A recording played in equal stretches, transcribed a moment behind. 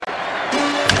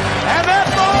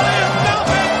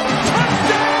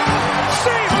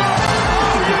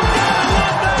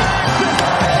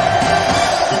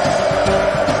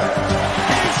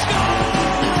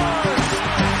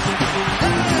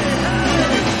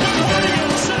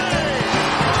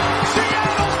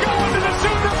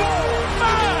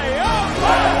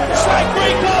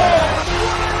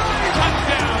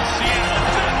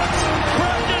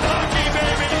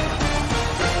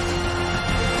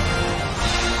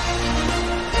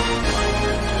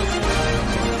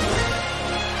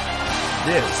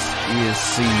This is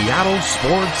Seattle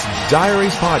Sports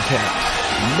Diaries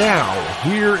Podcast. Now,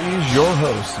 here is your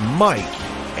host, Mike,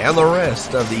 and the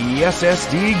rest of the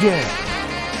SSD gang.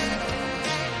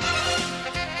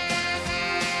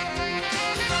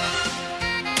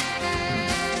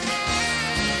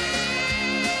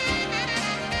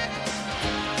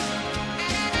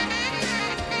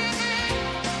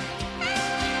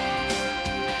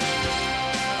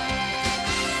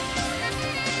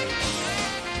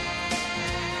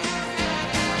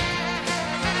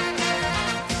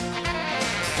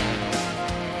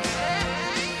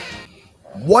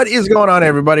 What is going on,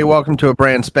 everybody? Welcome to a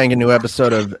brand spanking new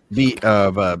episode of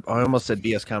I almost said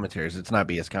BS Commentaries. It's not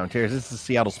BS Commentaries. This is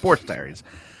Seattle Sports Diaries.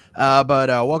 But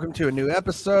welcome to a new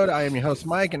episode. I am your host,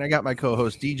 Mike, and I got my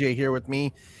co-host DJ here with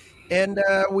me. And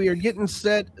we are getting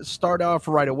set. Start off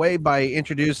right away by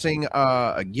introducing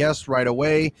a guest right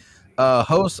away.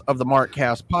 Host of the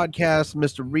Markcast Podcast,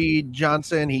 Mr. Reid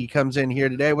Johnson. He comes in here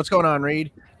today. What's going on,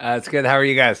 Reid? It's good. How are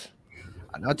you guys?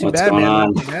 Not too bad, man.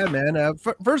 Not too bad, man.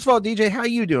 First of all, DJ, how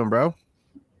you doing, bro?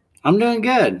 I'm doing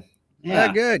good.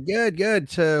 Yeah, good.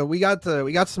 We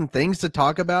got some things to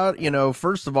talk about. You know,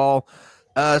 first of all,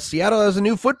 Seattle has a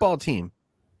new football team.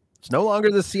 It's no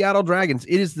longer the Seattle Dragons.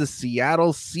 It is the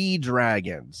Seattle Sea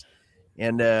Dragons.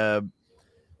 And I'm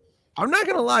not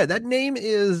gonna lie, that name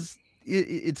it's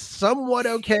somewhat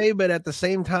okay, but at the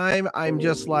same time, I'm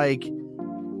just like,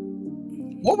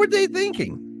 what were they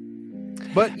thinking?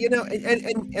 But you know, and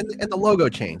the logo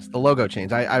changed.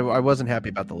 I wasn't happy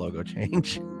about the logo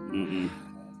change. Mm-mm.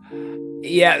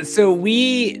 Yeah, so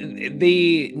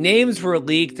the names were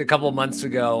leaked a couple months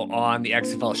ago on the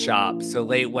XFL shop. So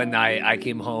late one night, I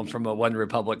came home from a One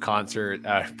Republic concert,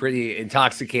 pretty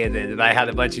intoxicated, and I had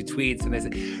a bunch of tweets, and they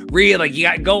said, "Reid, like you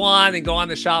got to go on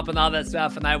the shop and all that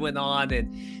stuff." And I went on,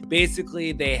 and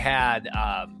basically they had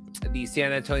the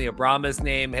San Antonio Brahmas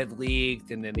name had leaked,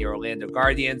 and then the Orlando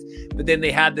Guardians, but then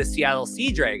they had the Seattle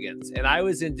Sea Dragons. And I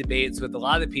was in debates with a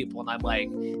lot of people, and I'm like,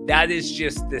 that is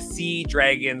just the Sea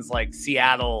Dragons, like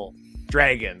Seattle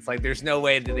Dragons. Like there's no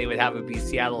way that they would have it be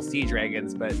Seattle Sea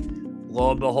Dragons, but lo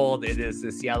and behold, it is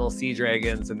the Seattle Sea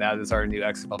Dragons, and that is our new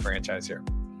XFL franchise here.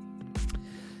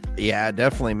 Yeah,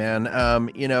 definitely,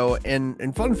 man. You know,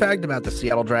 and fun fact about the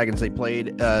Seattle Dragons, they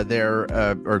played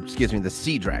the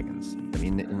Sea Dragons. I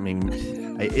mean,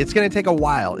 it's going to take a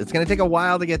while. It's going to take a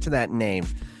while to get to that name.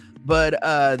 But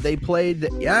they played,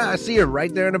 I see it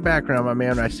right there in the background, my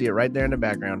man. I see it right there in the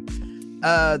background.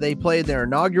 They played their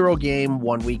inaugural game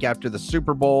 1 week after the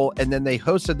Super Bowl, and then they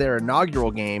hosted their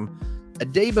inaugural game a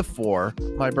day before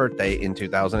my birthday in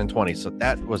 2020. So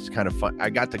that was kind of fun. I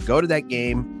got to go to that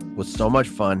game. It was so much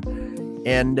fun.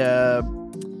 And the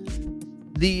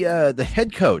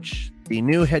head coach, the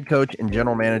new head coach and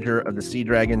general manager of the Sea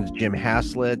Dragons, Jim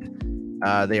Haslett,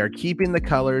 they are keeping the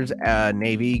colors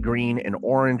navy, green, and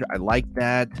orange. I like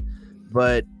that.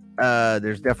 But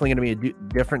there's definitely going to be a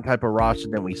different type of roster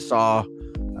than we saw.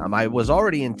 I was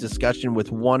already in discussion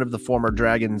with one of the former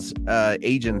Dragons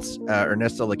agents,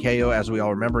 Ernesto Lacayo. As we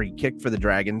all remember, he kicked for the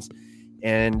Dragons,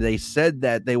 and they said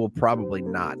that they will probably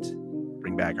not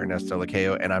bring back Ernesto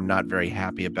Lacayo, and I'm not very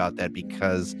happy about that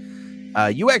because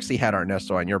you actually had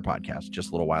Ernesto on your podcast just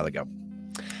a little while ago.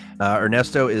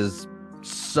 Ernesto is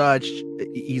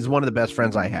he's one of the best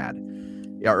friends I had,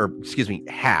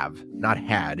 have, not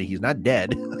had. He's not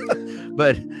dead,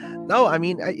 but no, I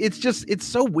mean, it's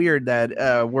so weird that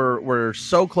we're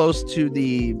so close to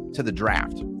the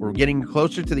draft. We're getting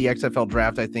closer to the XFL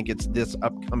draft. I think it's this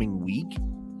upcoming week.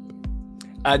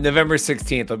 November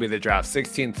 16th will be the draft,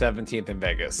 16th, 17th in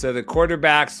Vegas. So the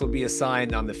quarterbacks will be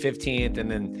assigned on the 15th,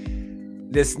 and then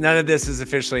none of this is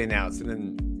officially announced. And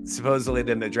then supposedly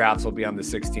then the drafts will be on the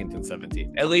 16th and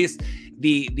 17th. At least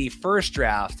the first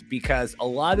draft, because a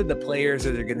lot of the players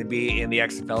that are going to be in the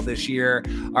XFL this year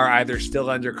are either still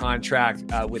under contract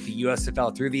with the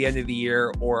USFL through the end of the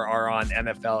year or are on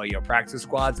NFL, practice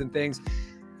squads and things.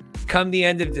 Come the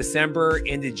end of December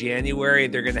into January,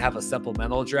 they're going to have a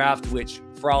supplemental draft, which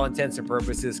for all intents and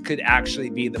purposes could actually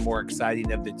be the more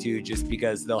exciting of the two, just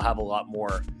because they'll have a lot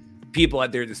more people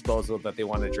at their disposal that they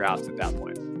want to draft at that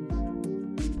point.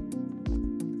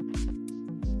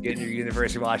 Getting your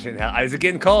University of Washington. Is it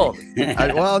getting cold?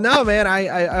 Well, no, man.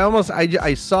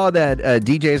 I saw that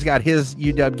DJ's got his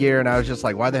UW gear, and I was just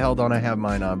like, why the hell don't I have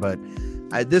mine on? But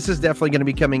this is definitely going to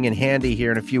be coming in handy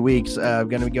here in a few weeks. I'm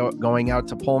going to be going out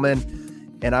to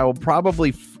Pullman, and I will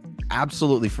probably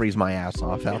absolutely freeze my ass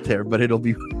off out there, but it'll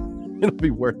be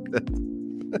worth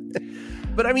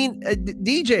it. But I mean,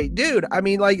 DJ, dude, I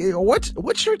mean, like,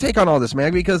 what's your take on all this,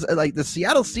 man? Because like the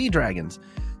Seattle Sea Dragons,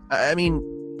 I mean,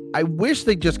 I wish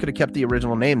they just could have kept the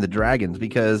original name, the Dragons,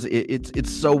 because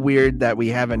it's so weird that we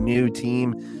have a new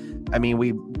team. I mean,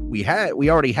 we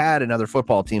already had another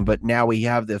football team, but now we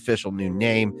have the official new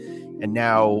name, and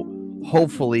now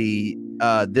hopefully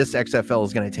this XFL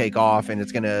is going to take off, and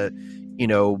it's going to,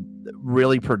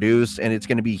 really produce, and it's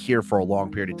going to be here for a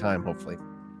long period of time, hopefully.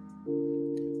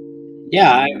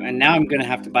 Yeah, and now I'm going to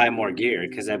have to buy more gear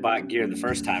because I bought gear the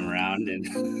first time around, and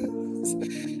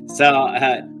so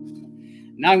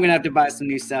now I'm going to have to buy some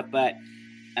new stuff. But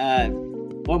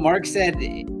what Mark said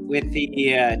with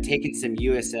the taking some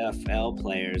USFL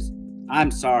players,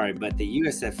 I'm sorry, but the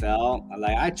USFL,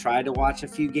 I tried to watch a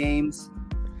few games,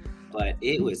 but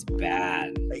it was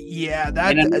bad. Yeah,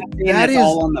 that is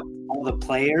all on the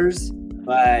players,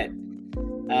 but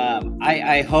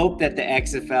I hope that the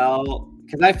XFL,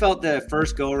 because I felt the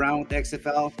first go around with the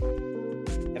XFL,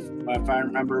 if I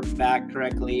remember back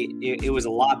correctly, it was a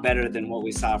lot better than what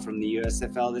we saw from the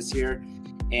USFL this year.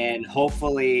 And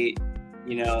hopefully,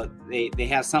 they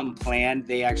have something planned.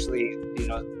 They actually,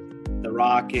 The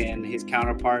Rock and his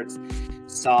counterparts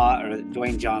or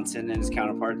Dwayne Johnson and his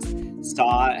counterparts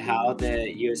saw how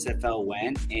the USFL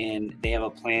went, and they have a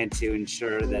plan to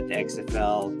ensure that the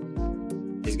XFL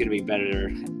is going to be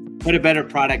better, put a better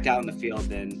product out in the field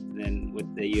than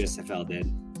what the USFL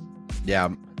did. Yeah.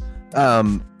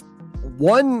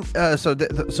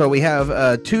 So we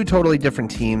have two totally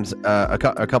different teams, a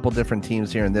couple different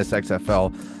teams here in this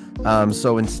XFL.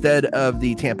 So instead of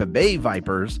the Tampa Bay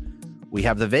Vipers, we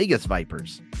have the Vegas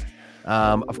Vipers.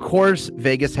 Of course,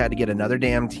 Vegas had to get another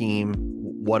damn team.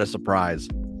 What a surprise.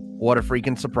 What a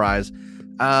freaking surprise.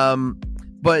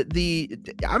 But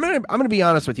I'm gonna be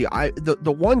honest with you.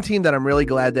 The one team that I'm really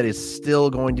glad that is still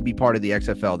going to be part of the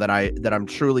XFL, that I'm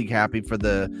truly happy for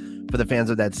the fans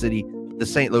of that city, the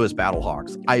St. Louis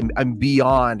Battlehawks. I'm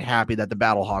beyond happy that the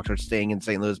Battlehawks are staying in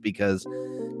St. Louis because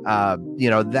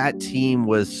that team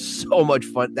was so much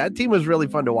fun. That team was really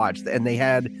fun to watch, and they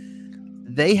had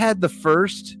the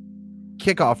first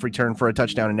kickoff return for a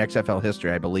touchdown in XFL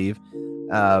history, I believe.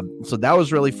 So that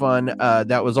was really fun.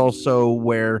 That was also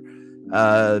where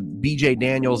BJ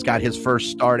Daniels got his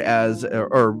first start that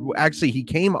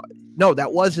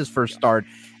was his first start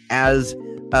as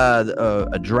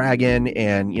a Dragon,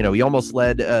 and he almost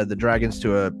led the Dragons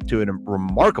to a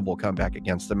remarkable comeback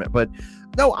against them. But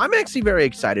no, I'm actually very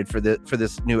excited for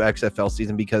this new XFL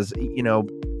season because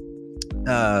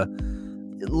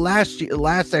last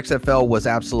XFL was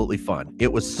absolutely fun.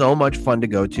 It was so much fun to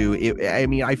go to.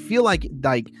 I feel like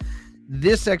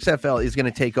this XFL is going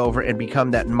to take over and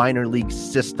become that minor league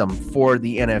system for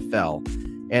the NFL.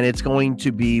 And it's going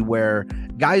to be where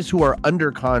guys who are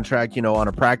under contract, on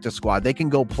a practice squad, they can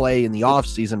go play in the off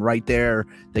season right there.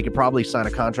 They could probably sign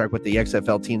a contract with the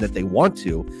XFL team that they want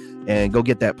to and go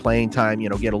get that playing time,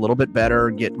 get a little bit better,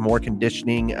 get more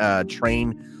conditioning,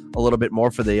 train a little bit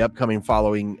more for the upcoming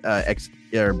following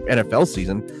NFL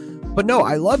season. But no,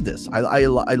 I love this. I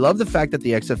love the fact that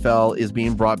the XFL is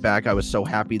being brought back. I was so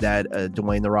happy that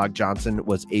Dwayne "The Rock" Johnson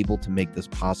was able to make this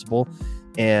possible.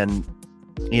 And,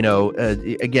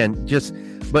 again,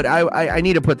 but I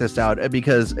need to put this out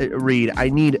because, Reid, I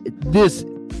need this.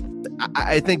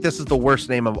 I think this is the worst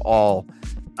name of all.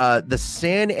 The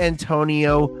San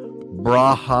Antonio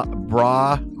Brahmas.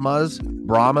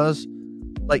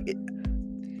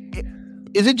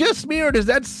 Is it just me, or does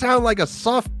that sound like a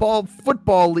softball,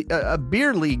 football, a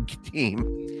beer league team?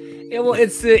 Yeah, well,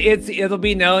 it'll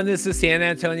be known as the San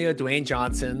Antonio Dwayne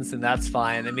Johnsons, and that's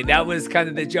fine. I mean, that was kind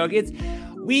of the joke.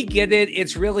 We get it.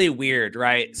 It's really weird,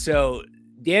 right? So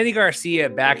Danny Garcia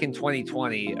back in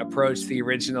 2020 approached the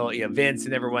original Vince,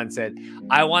 and everyone said,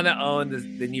 I want to own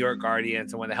the New York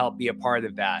Guardians. I want to help be a part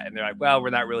of that. And they're like, well, we're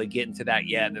not really getting to that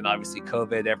yet. And then obviously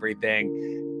COVID,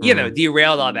 everything,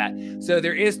 derailed all that. So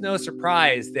there is no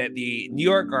surprise that the New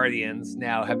York Guardians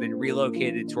now have been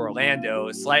relocated to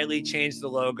Orlando, slightly changed the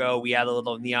logo. We had a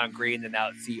little neon green, and now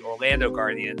it's the Orlando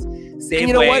Guardians. Same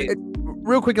you know way. What?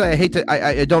 Real quickly,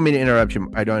 I don't mean to interrupt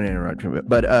you. I don't interrupt you,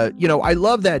 but I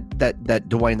love that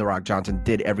Dwayne "The Rock" Johnson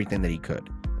did everything that he could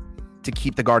to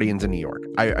keep the Guardians in New York.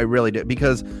 I really did,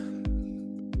 because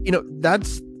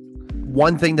that's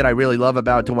one thing that I really love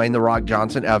about Dwayne "The Rock"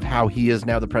 Johnson, of how he is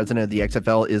now the president of the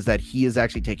XFL, is that he is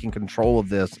actually taking control of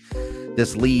this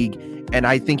league, and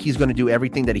I think he's going to do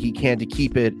everything that he can to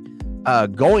keep it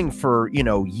going for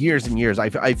years and years.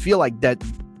 I feel like that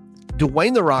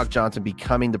Dwayne "The Rock" Johnson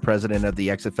becoming the president of the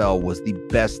XFL was the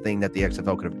best thing that the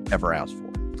XFL could have ever asked for.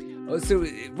 So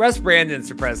Russ Brandon's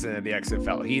the president of the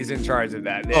XFL. He's in charge of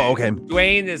that. Oh, okay.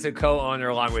 Dwayne is a co-owner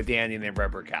along with Danny and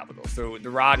Rubber Capital. So The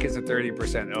Rock is a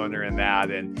 30% owner in that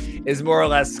and is more or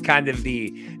less kind of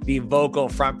the vocal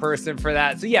front person for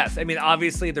that. So yes, I mean,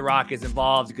 obviously The Rock is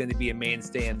involved, going to be a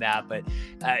mainstay in that, but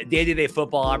day-to-day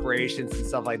football operations and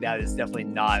stuff like that is definitely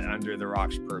not under The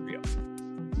Rock's purview.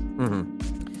 Mm-hmm.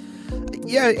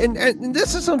 Yeah, and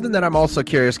this is something that I'm also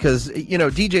curious because,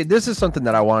 DJ, this is something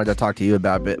that I wanted to talk to you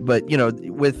about. But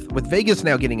with Vegas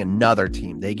now getting another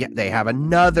team, they have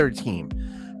another team.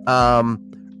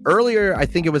 Earlier, I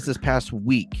think it was this past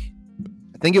week.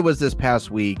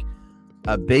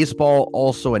 Baseball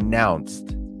also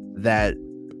announced that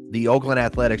the Oakland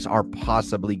Athletics are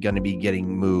possibly going to be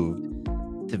getting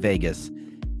moved to Vegas.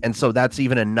 And so that's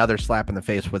even another slap in the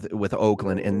face with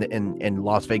Oakland, and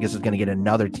Las Vegas is going to get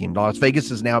another team. Las Vegas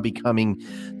is now becoming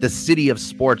the city of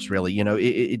sports. Really,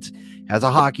 it has a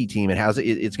hockey team.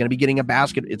 It's going to be getting a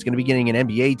basket. It's going to be getting an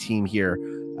NBA team here.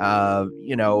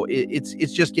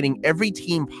 It's just getting every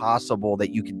team possible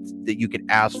that you could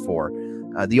ask for.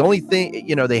 The only thing,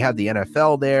 they have the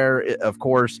NFL there, of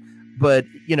course, but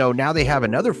now they have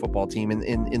another football team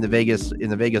in the Vegas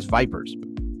Vipers,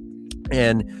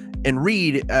 And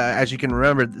Reid, as you can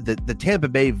remember, the Tampa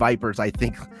Bay Vipers, I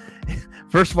think,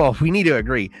 first of all, we need to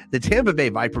agree. The Tampa Bay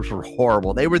Vipers were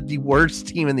horrible. They were the worst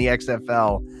team in the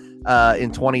XFL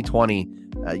in 2020.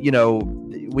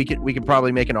 We could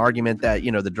probably make an argument that,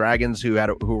 the Dragons who were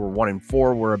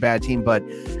 1-4 were a bad team, but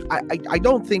I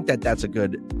don't think that that's a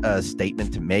good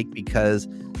statement to make because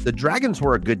the Dragons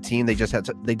were a good team. They just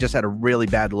had a really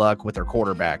bad luck with their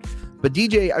quarterback. But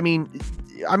DJ, I mean,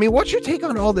 what's your take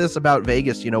on all this about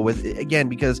Vegas?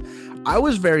 Because I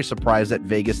was very surprised that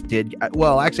Vegas did.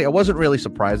 Well, actually, I wasn't really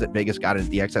surprised that Vegas got into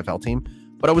the XFL team,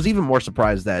 but I was even more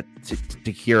surprised that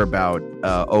to hear about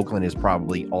Oakland is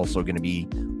probably also going to be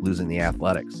losing the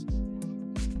Athletics.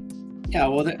 Yeah,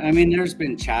 well, there's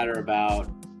been chatter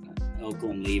about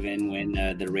Oakland leaving when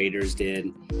the Raiders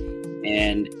did,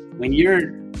 and when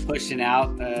you're pushing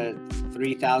out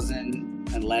 3,000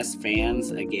 and less fans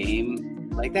a game.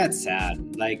 Like, that's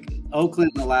sad. Like,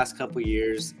 Oakland in the last couple of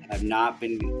years have not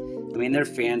been, their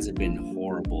fans have been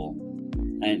horrible.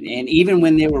 And even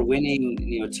when they were winning,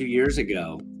 2 years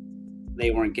ago,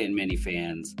 they weren't getting many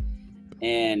fans.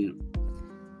 And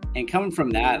coming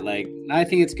from that, I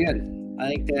think it's good.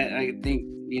 I think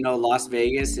Las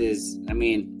Vegas is,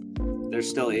 there's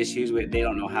still issues with, they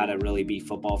don't know how to really be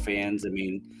football fans.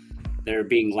 They're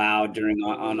being loud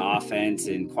on offense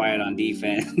and quiet on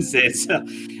defense. And so,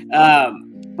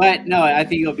 but no, I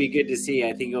think it'll be good to see.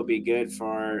 I think it'll be good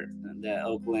for the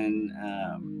Oakland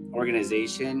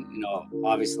organization.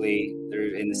 Obviously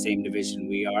they're in the same division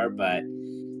we are, but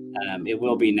it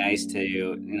will be nice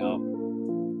to,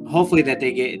 hopefully that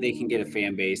they can get a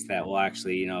fan base that will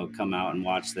actually, come out and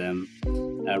watch them,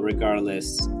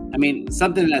 regardless.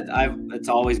 Something that's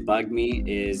always bugged me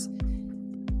is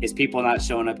people not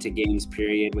showing up to games,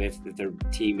 period, if their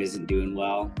team isn't doing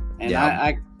well. And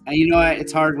yeah.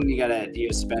 It's hard when you gotta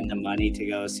spend the money to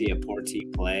go see a poor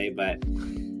team play. But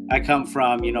I come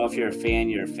from, if you're a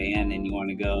fan, and you want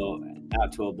to go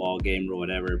out to a ball game or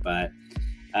whatever. But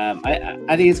I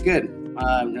think it's good.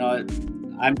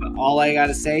 All I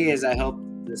gotta say is I hope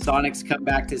the Sonics come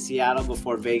back to Seattle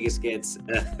before Vegas gets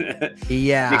an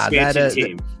expansion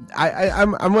team.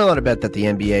 I'm willing to bet that the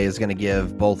NBA is going to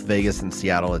give both Vegas and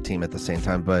Seattle a team at the same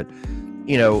time. But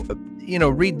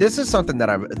Reid, this is something that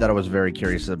I was very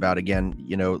curious about. Again,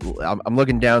 I'm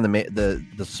looking down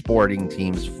the sporting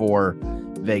teams for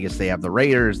Vegas. They have the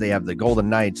Raiders, they have the Golden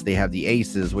Knights, they have the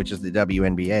Aces, which is the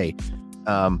WNBA.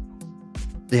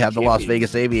 They have the Las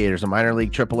Vegas Aviators, a minor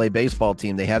league AAA baseball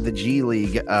team. They have the G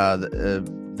League,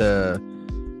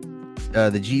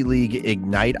 the G League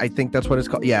Ignite, I think that's what it's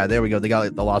called. Yeah, there we go. They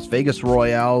got the Las Vegas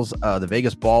Royals, the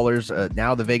Vegas Ballers,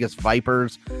 now the Vegas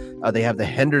Vipers. They have the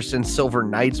Henderson Silver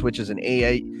Knights, which is an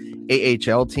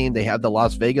AHL team. They have the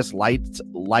Las Vegas Lights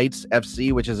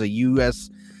FC, which is a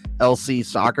USLC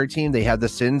soccer team. They have the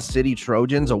Sin City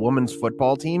Trojans, a women's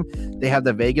football team. They have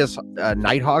the Vegas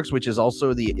Nighthawks, which is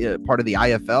also the part of the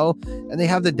IFL, and they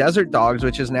have the Desert Dogs,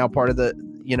 which is now part of the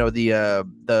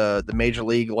Major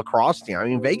League Lacrosse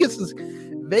team. Vegas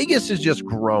is just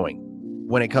growing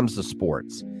when it comes to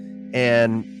sports,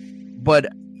 but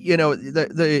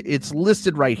it's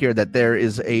listed right here that there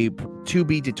is a to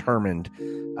be determined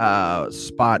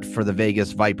spot for the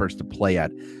Vegas Vipers to play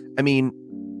at.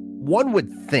 One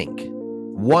would think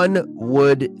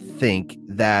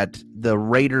that the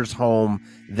Raiders' home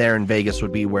there in Vegas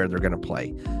would be where they're going to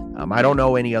play. I don't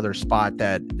know any other spot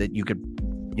that you could,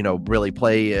 really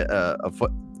play a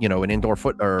an indoor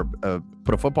put a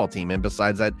football team in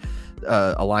besides that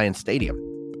Alliance Stadium.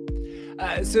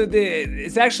 So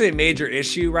it's actually a major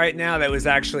issue right now.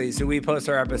 So we post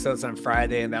our episodes on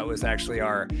Friday, and that was actually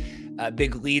our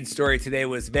big lead story today.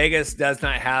 Was Vegas does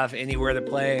not have anywhere to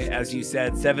play. As you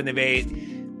said, 7 of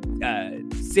 8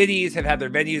 cities have had their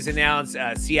venues announced.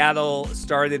 Seattle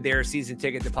started their season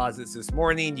ticket deposits this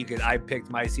morning. I picked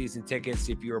my season tickets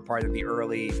if you were part of the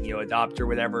early, adopter,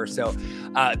 whatever. So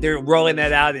they're rolling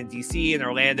that out in DC and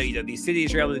Orlando. These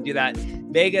cities are able to do that.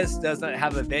 Vegas does not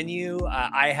have a venue.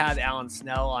 I had Alan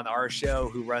Snell on our show,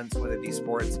 who runs one of these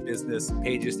sports business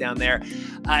pages down there.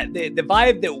 The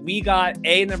vibe that we got,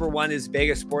 number one, is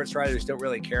Vegas sports writers don't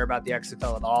really care about the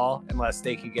XFL at all unless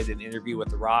they can get an interview with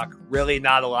The Rock. Really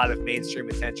not a lot of mainstream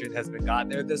attention has been gotten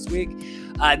there this week.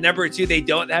 Number two, they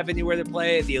don't have anywhere to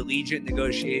play. The Allegiant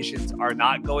negotiations are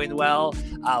not going well.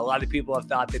 A lot of people have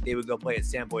thought that they would go play at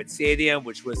Sam Boyd Stadium,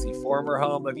 which was the former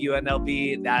home of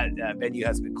UNLV. That venue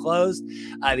has been closed.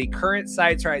 The current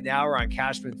sites right now are on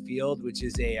Cashman Field, which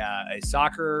is a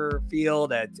soccer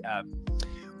field at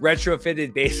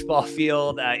retrofitted baseball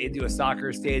field into a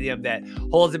soccer stadium that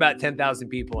holds about 10,000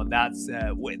 people. And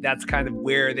that's kind of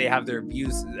where they have their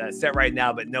views set right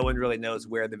now, but no one really knows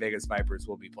where the Vegas Vipers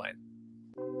will be playing.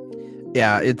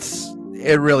 Yeah,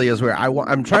 it really is where I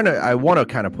want to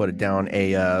kind of put it down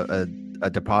a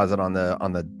deposit on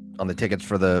the tickets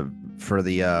for the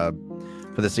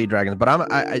Sea Dragons, but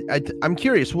I'm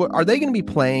curious. Are they going to be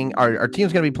playing? Are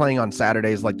teams going to be playing on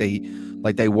Saturdays like they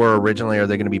were originally? Or are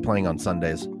they going to be playing on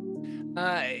Sundays?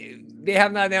 They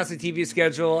have not announced a TV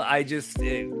schedule. I just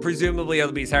presumably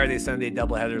it'll be Saturday, Sunday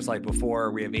doubleheaders like before.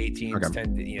 We have 8 teams, okay.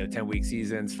 10-week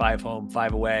seasons, 5 home,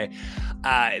 5 away.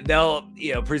 They'll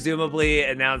presumably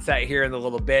announce that here in a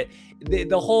little bit.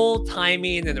 The whole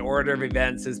timing and order of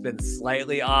events has been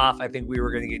slightly off. I think we were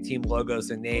going to get team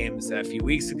logos and names a few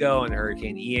weeks ago, and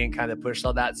Hurricane Ian kind of pushed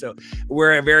all that. So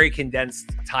we're a very condensed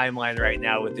timeline right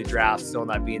now, with the draft still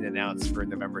not being announced for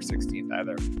November 16th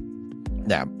either.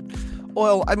 Yeah.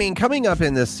 Well, I mean, coming up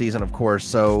in this season, of course.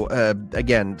 So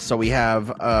we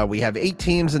have 8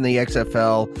 teams in the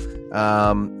XFL.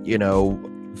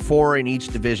 4 in each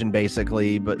division,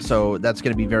 basically. But so that's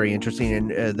going to be very interesting. And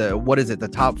the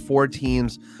top 4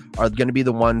 teams are going to be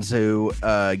the ones who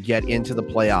get into the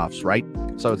playoffs, right?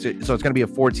 So it's going to be a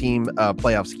 4-team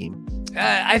playoff scheme.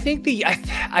 I think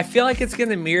I feel like it's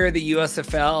going to mirror the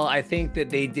USFL. I think that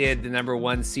they did the number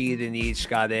 1 seed in each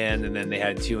got in, and then they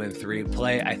had 2 and 3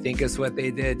 play. I think is what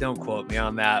they did. Don't quote me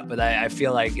on that, but I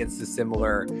feel like it's a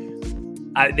similar.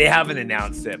 They haven't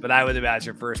announced it, but I would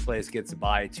imagine first place gets a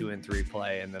bye, 2 and 3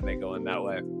 play, and then they go in that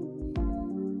way.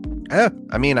 Yeah,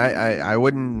 I mean, I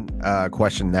wouldn't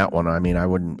question that one. I mean,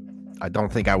 I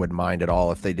don't think I would mind at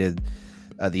all if they did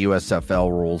the USFL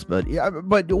rules, but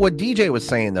what DJ was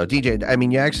saying though, DJ, I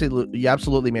mean, you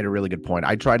absolutely made a really good point.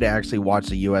 I tried to actually watch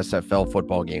the USFL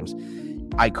football games.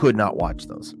 I could not watch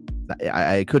those.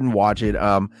 I couldn't watch it.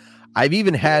 I've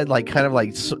even had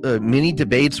mini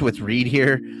debates with Reid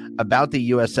here about the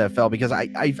USFL, because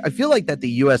I feel like that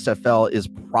the USFL is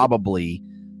probably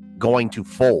going to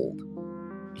fold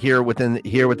here within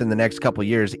the next couple of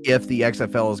years if the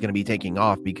XFL is going to be taking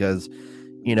off, because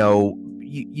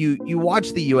you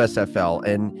watch the USFL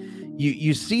and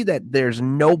you see that there's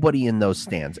nobody in those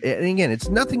stands. And again, it's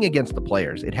nothing against the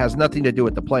players. It has nothing to do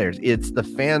with the players. It's the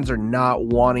fans are not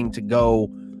wanting to go,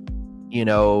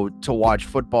 to watch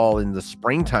football in the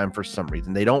springtime for some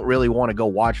reason. They don't really want to go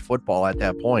watch football at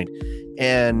that point.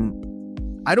 And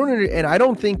I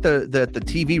don't think that the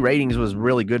TV ratings was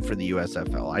really good for the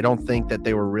USFL. I don't think that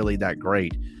they were really that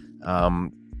great.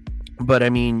 But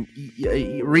I mean,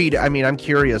 Reid, I mean, I'm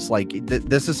curious,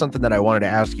 this is something that I wanted to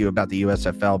ask you about the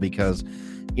USFL, because,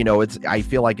 I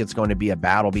feel like it's going to be a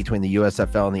battle between the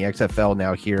USFL and the XFL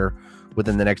now here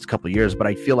within the next couple of years. But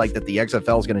I feel like that the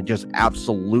XFL is going to just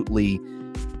absolutely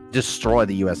destroy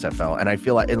the USFL. And I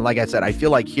feel like I said, I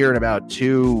feel like here in about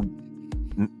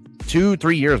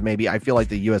 2-3 years, maybe, I feel like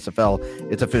the USFL,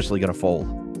 it's officially going to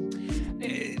fold.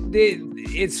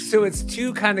 It's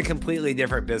 2 kind of completely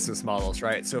different business models,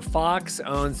 right? So Fox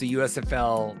owns the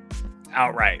USFL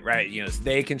outright, right? So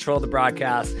they control the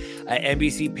broadcast.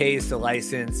 NBC pays to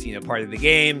license, part of the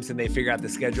games, and they figure out the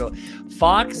schedule.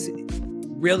 Fox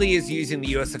really is using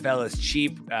the USFL as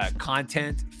cheap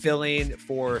content filling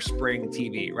for spring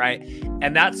TV, right?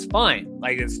 And that's fine.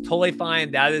 It's totally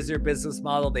fine. That is their business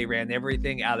model. They ran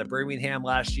everything out of Birmingham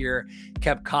last year,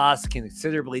 kept costs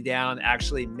considerably down,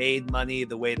 actually made money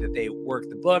the way that they work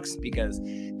the books, because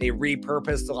they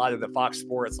repurposed a lot of the Fox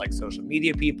Sports social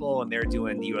media people, and they're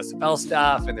doing the USFL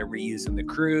stuff, and they're reusing the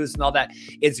crews and all that.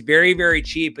 It's very, very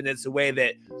cheap, and it's a way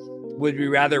that would we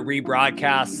rather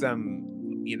rebroadcast some,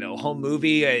 home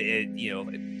movie at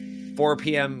 4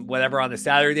 p.m. whatever on a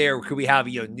Saturday, or could we have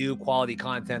new quality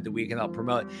content that we can help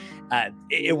promote?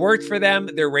 It worked for them.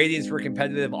 Their ratings were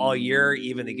competitive all year,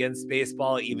 even against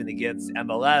baseball, even against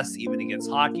MLS, even against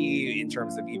hockey, in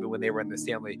terms of even when they were in the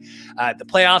Stanley, the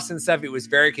playoffs and stuff. It was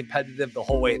very competitive the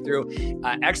whole way through.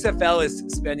 XFL is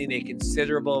spending a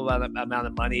considerable amount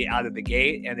of money out of the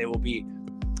gate, and it will be.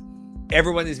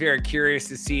 Everyone is very curious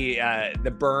to see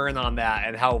the burn on that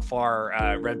and how far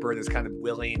Redbird is kind of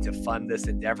willing to fund this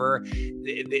endeavor.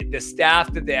 The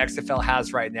staff that the XFL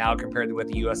has right now compared to what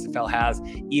the USFL has,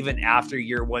 even after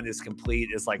year one is complete,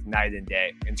 is like night and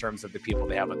day in terms of the people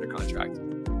they have under contract.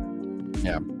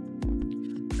 Yeah.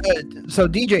 So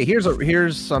DJ,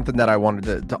 here's something that I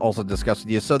wanted to also discuss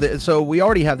with you. So we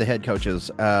already have the head coaches.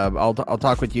 I'll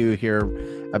talk with you here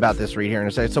about this right here in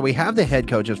a second. So we have the head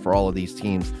coaches for all of these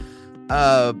teams.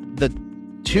 The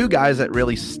two guys that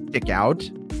really stick out,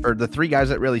 or the three guys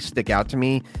that really stick out to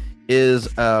me, is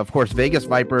of course Vegas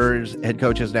Vipers head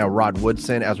coach is now Rod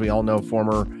Woodson, as we all know,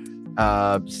 former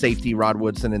safety Rod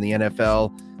Woodson in the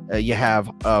NFL. You have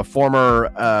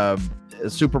former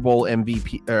Super Bowl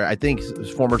MVP, or I think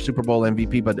former Super Bowl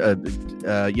MVP, but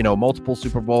multiple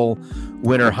Super Bowl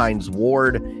winner Hines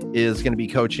Ward is going to be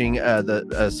coaching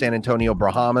the San Antonio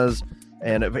Brahmas.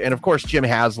 And of course, Jim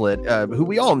Haslett, who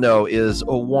we all know is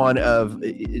one of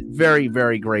very,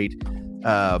 very great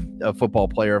football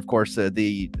player. Of course,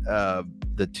 he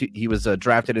was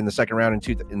drafted in the second round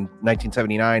in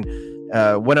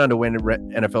 1979. Went on to win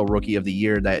NFL Rookie of the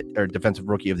Year or Defensive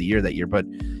Rookie of the Year that year. But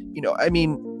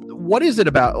what is it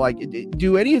about? Like,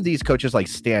 do any of these coaches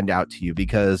stand out to you?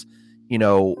 Because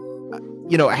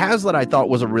Haslett, I thought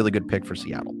was a really good pick for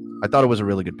Seattle.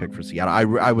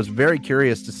 I was very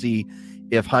curious to see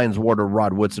if Hines Ward or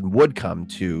Rod Woodson would come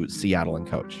to Seattle and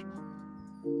coach.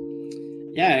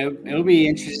 Yeah, it'll be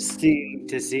interesting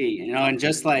to see, and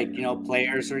just like,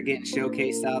 players are getting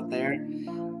showcased out there.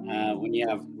 When you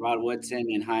have Rod Woodson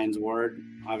and Hines Ward,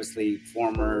 obviously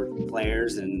former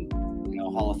players and,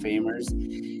 Hall of Famers.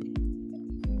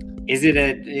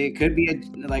 It could be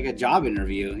a job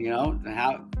interview,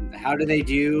 how do they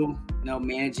do,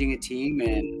 managing a team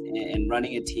and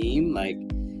running a team,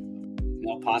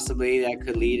 possibly that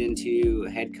could lead into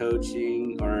head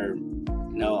coaching or,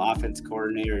 offense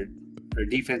coordinator or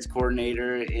defense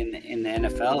coordinator in the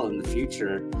NFL in the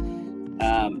future.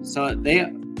 So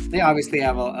they obviously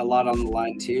have a lot on the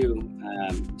line too,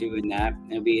 doing that.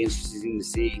 It'll be interesting to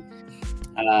see.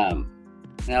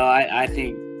 I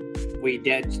think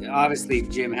obviously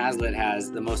Jim Haslett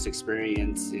has the most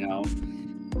experience,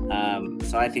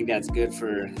 so I think that's good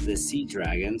for the Sea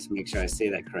Dragons. Make sure I say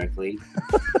that correctly.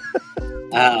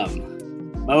 But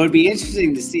it would be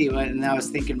interesting to see. And I was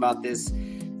thinking about this.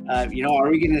 Are we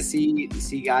going to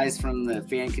see guys from the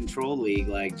Fan Control League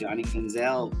like Johnny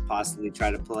Manziel possibly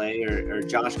try to play, or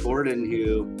Josh Gordon,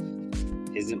 who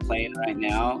isn't playing right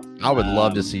now? I would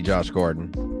love to see Josh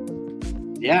Gordon.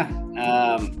 Yeah.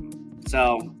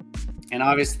 And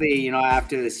obviously,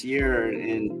 after this year,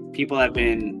 and people have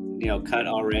been cut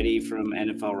already from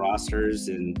NFL rosters,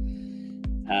 and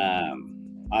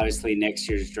obviously next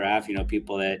year's draft,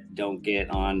 people that don't get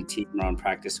on the team or on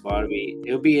practice squad,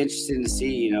 it'll be interesting to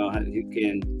see, who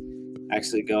can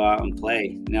actually go out and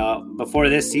play. Before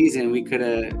this season, we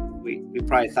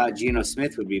probably thought Geno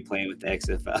Smith would be playing with the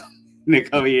XFL in a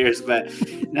couple of years, but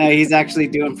no, he's actually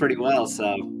doing pretty well.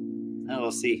 So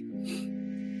we'll see.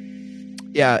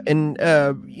 Yeah, and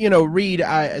Reid,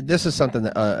 this is something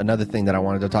that, another thing that I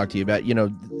wanted to talk to you about.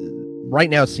 Right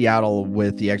now, Seattle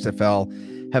with the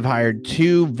XFL have hired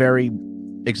two very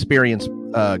experienced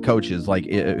coaches,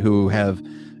 who have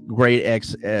great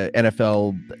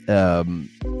NFL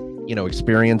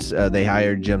experience. They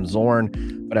hired Jim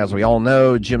Zorn, but as we all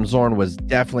know, Jim Zorn was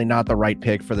definitely not the right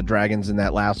pick for the Dragons in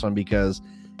that last one because,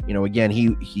 again,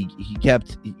 he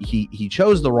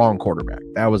chose the wrong quarterback.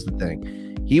 That was the thing.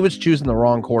 He was choosing the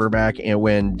wrong quarterback, and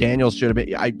when Daniels should have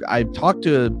been, I've talked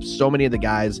to so many of the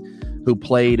guys who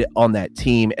played on that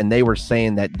team, and they were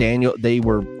saying that they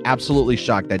were absolutely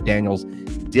shocked that Daniels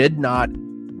did not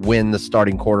win the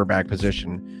starting quarterback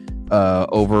position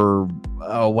over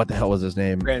what the hell was his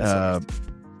name?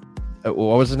 What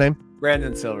was his name?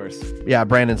 Brandon Silvers. Yeah,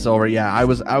 Brandon Silver. Yeah, I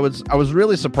was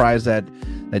really surprised that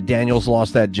Daniels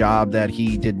lost that job, that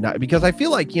he did not, because I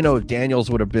feel like, if Daniels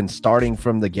would have been starting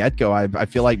from the get-go, I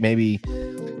feel like maybe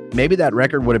that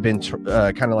record would have been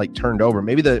kind of turned over.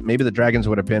 Maybe the Dragons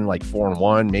would have been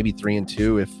 4-1, maybe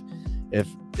 3-2 if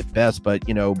best. But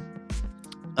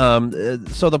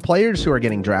so the players who are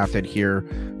getting drafted here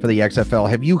for the XFL,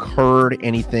 have you heard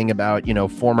anything about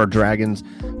former Dragons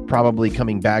probably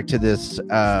coming back to this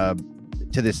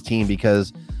team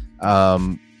because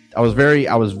I was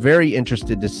very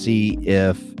interested to see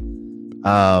if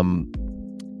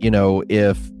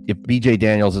BJ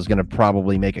Daniels is going to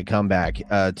probably make a comeback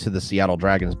to the Seattle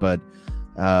Dragons, but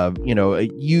you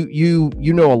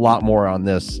know a lot more on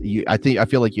this. I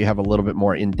feel like you have a little bit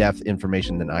more in-depth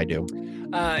information than I do.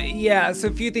 Yeah, so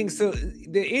a few things. So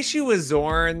the issue with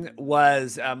Zorn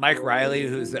was Mike Riley,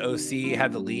 who's the OC,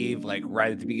 had to leave like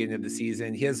right at the beginning of the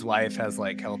season. His wife has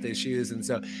like health issues, and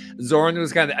so Zorn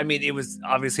was kind of, I mean, it was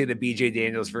obviously the BJ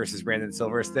Daniels versus Brandon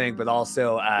Silvers thing, but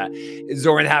also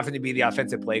Zorn having to be the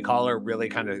offensive play caller really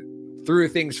kind of threw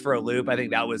things for a loop. I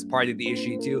think that was part of the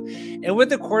issue too. And with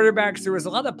the quarterbacks, there was a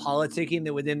lot of politicking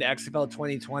that went into XFL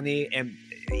 2020. And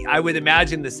I would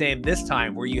imagine the same this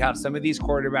time, where you have some of these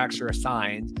quarterbacks are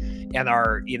assigned and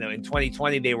are, you know, in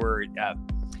 2020, they were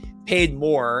paid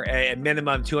more, at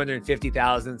minimum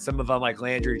 $250,000. Some of them, like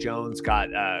Landry Jones, got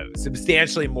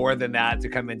substantially more than that to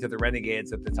come into the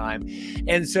Renegades at the time.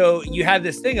 And so you had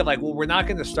this thing of like, well, we're not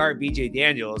going to start BJ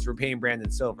Daniels. We're paying Brandon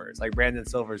Silvers. Like, Brandon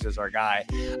Silvers is our guy.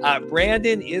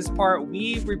 Brandon is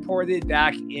we reported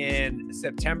back in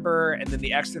September, and then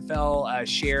the XFL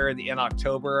shared in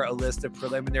October a list of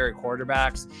preliminary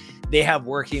quarterbacks they have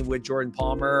working with Jordan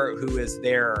Palmer, who is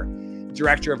their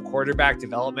director of quarterback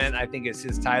development, I think is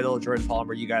his title. Jordan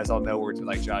Palmer, you guys all know, worked with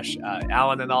like Josh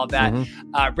Allen and all of that.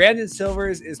 Mm-hmm. Brandon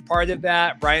Silvers is part of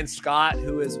that. Brian Scott,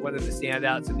 who is one of the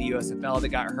standouts in the USFL that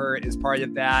got hurt, is part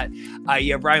of that.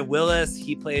 You have Brian Willis.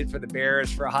 He played for the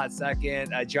Bears for a hot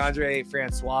second. Jandre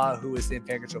Francois, who was in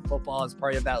Packaged Football, is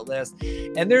part of that list.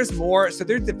 And there's more. So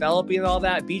they're developing all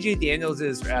that. BJ Daniels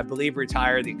is, I believe,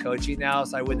 retired in coaching now,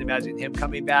 so I wouldn't imagine him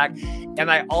coming back.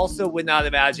 And I also would not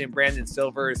imagine Brandon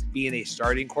Silvers being a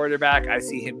starting quarterback. I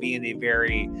see him being a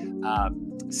very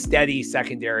steady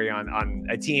secondary on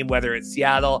a team, whether it's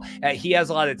Seattle. He has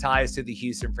a lot of ties to the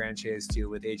Houston franchise too,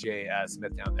 with AJ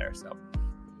Smith down there.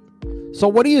 So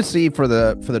what do you see for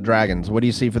the Dragons? What do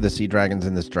you see for the Sea Dragons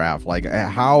in this draft? Like,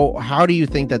 how do you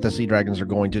think that the Sea Dragons are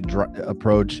going to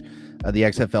approach the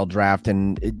XFL draft?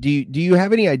 And do you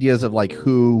have any ideas of like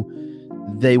who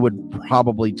they would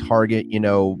probably target? You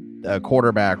know,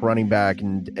 quarterback, running back,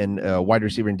 and wide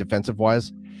receiver and defensive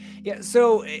wise? Yeah,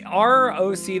 so our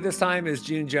OC this time is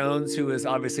June Jones, who is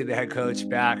obviously the head coach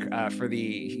back for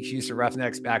the Houston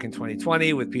Roughnecks back in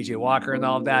 2020 with PJ Walker and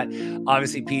all of that.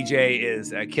 Obviously, PJ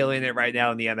is killing it right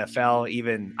now in the NFL.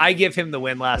 Even I give him the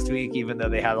win last week, even though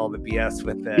they had all the BS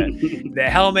with the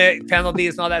helmet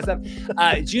penalties and all that stuff.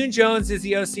 June Jones is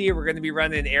the OC. We're going to be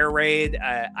running air raid.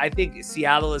 I think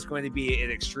Seattle is going to be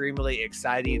an extremely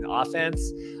exciting offense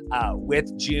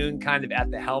with June kind of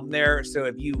at the helm there. So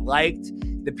if you liked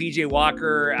the PJ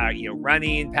Walker,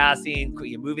 running, passing,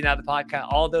 moving out of the podcast,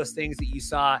 all those things that you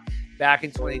saw back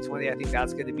in 2020, I think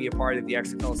that's going to be a part of the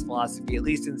XFL's philosophy, at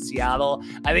least in Seattle.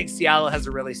 I think Seattle has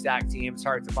a really stacked team,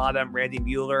 start to bottom. Randy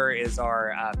Mueller is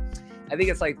our, I think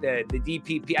it's like the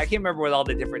DPP. I can't remember what all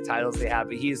the different titles they have,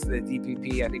 but he's the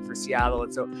DPP, I think, for Seattle.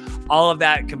 And so all of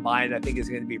that combined, I think, is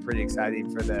going to be pretty exciting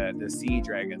for the Sea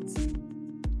Dragons.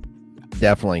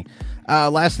 Definitely.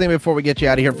 Last thing before we get you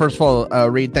out of here. First of all,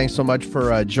 Reid, thanks so much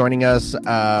for joining us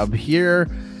here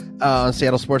on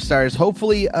Seattle Sports Stars.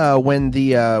 Hopefully, when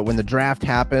the draft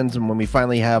happens and when we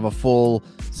finally have a full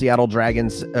Seattle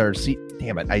Dragons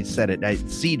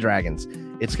Sea Dragons,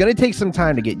 it's going to take some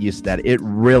time to get used to that. It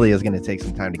really is going to take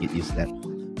some time to get used to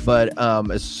that. But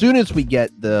as soon as we get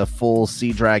the full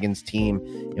Sea Dragons team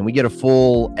and we get a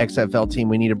full XFL team,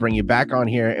 we need to bring you back on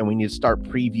here and we need to start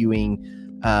previewing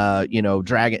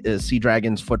Sea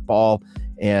Dragons football,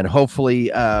 and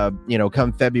hopefully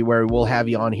come February we'll have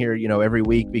you on here every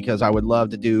week, because I would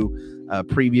love to do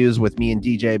previews with me and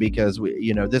DJ, because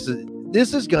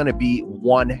this is going to be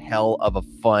one hell of a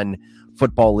fun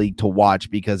football league to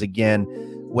watch, because again,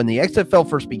 when the XFL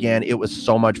first began, it was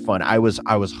so much fun. I was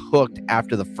hooked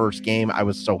after the first game. I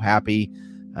was so happy.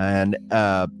 And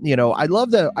I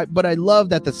love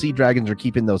that the Sea Dragons are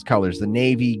keeping those colors, the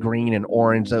navy, green, and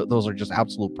orange. Those are just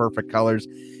absolute perfect colors.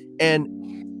 And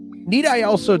need I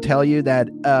also tell you that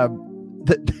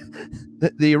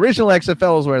the original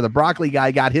XFL is where the broccoli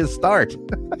guy got his start.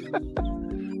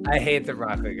 I hate the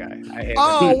broccoli guy.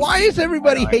 Why is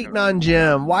everybody hating on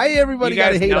Jim? Why everybody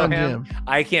got to hate on Jim?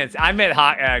 I can't. I'm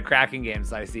at Kraken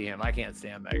games. I see him. I can't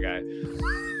stand that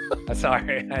guy.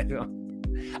 Sorry, I don't.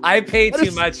 I pay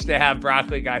too much to have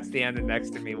broccoli guy standing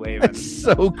next to me waving. That's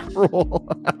so cruel.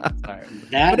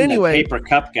 That, but anyway, the paper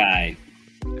cup guy.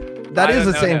 That is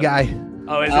the same guy.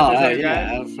 Oh, is it the same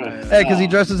guy? Yeah, because he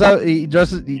dresses up. He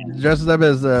dresses up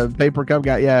as the paper cup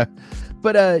guy. Yeah,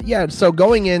 But yeah, so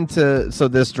going into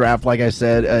this draft, like I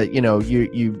said,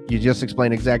 you just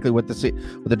explained exactly what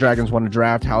the Dragons want to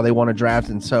draft, how they want to draft,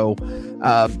 and so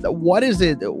what is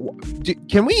it?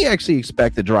 Can we actually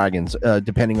expect the Dragons,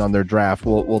 depending on their draft?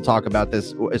 We'll talk about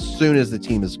this as soon as the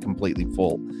team is completely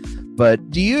full. But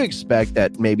do you expect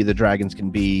that maybe the Dragons can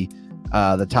be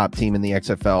the top team in the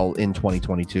XFL in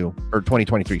 2022 or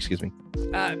 2023? Excuse me.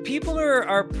 People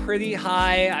are pretty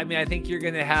high. I mean, I think you're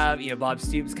going to have, Bob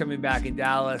Stoops coming back in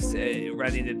Dallas,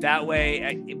 running it that way.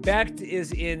 Becht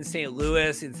is in St.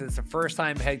 Louis. It's a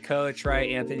first-time head coach,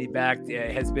 right? Anthony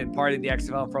Becht has been part of the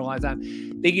XFL for a long time.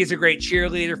 I think he's a great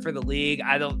cheerleader for the league.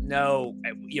 I don't know,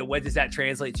 what does that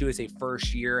translate to as a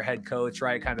first-year head coach,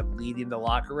 right? Kind of leading the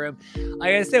locker room.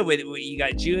 Like I said, you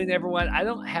got June, everyone.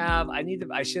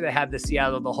 I should have had the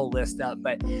Seattle, the whole list up,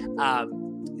 but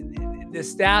the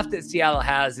staff that Seattle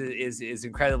has is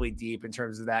incredibly deep in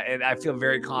terms of that. And I feel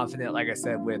very confident, like I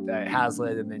said, with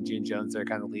Haslett and then Gene Jones, they're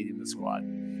kind of leading the squad.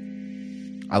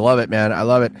 I love it, man. I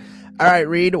love it. All right,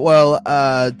 Reid. Well,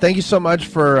 thank you so much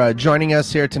for joining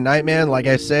us here tonight, man. Like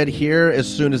I said, here, as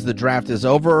soon as the draft is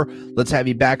over, let's have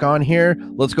you back on here.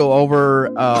 Let's go over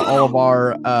all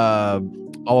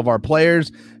of our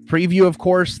players. Preview, of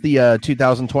course, the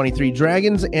 2023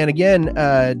 Dragons. And again,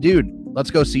 dude, let's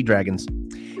go see Dragons.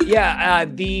 Yeah,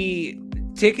 the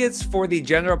tickets for the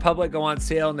general public go on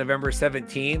sale November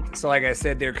 17th. So like I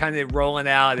said, they're kind of rolling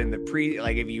out in the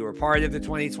if you were part of the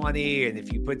 2020 and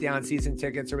if you put down season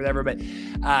tickets or whatever, but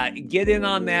get in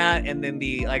on that. And then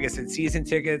like I said, season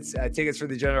tickets for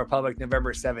the general public,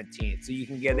 November 17th. So you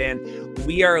can get in.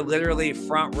 We are literally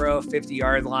front row,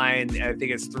 50-yard line. I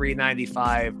think it's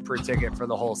 $3.95 per ticket for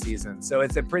the whole season. So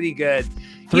it's a pretty good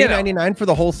 $3.99 for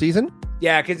the whole season.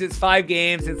 Yeah, because it's 5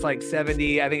 games. It's like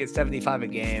 70. I think it's 75 a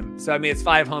game. So I mean, it's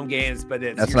 5 home games, but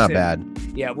that's not bad.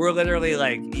 Yeah, we're literally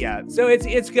So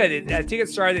it's good.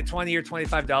 Tickets start at $20 or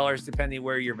 $25 depending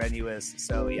where your venue is.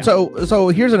 So yeah. So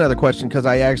here's another question because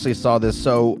I actually saw this.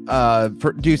 So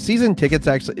do season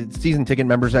ticket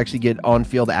members actually get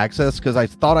on-field access? Because I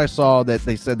thought I saw that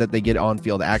they said that they get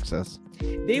on-field access.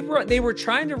 They were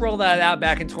trying to roll that out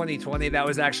back in 2020. That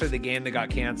was actually the game that got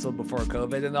canceled before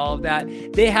COVID and all of that.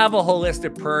 They have a whole list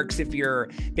of perks.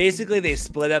 They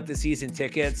split up the season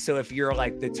tickets. So if you're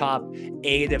like the top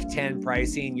 8 of 10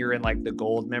 pricing, you're in like the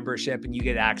gold membership and you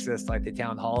get access to like the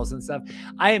town halls and stuff.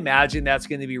 I imagine that's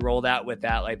going to be rolled out with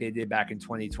that like they did back in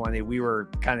 2020. We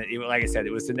were like I said,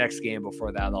 it was the next game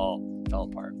before that all fell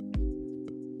apart.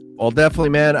 Well, definitely,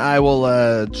 man. I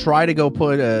will try to go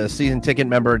put a season ticket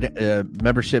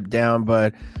membership down,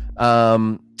 but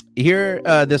here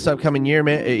this upcoming year,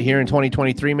 man, here in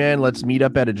 2023, man, let's meet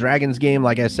up at a Dragons game.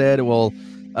 Like I said, we'll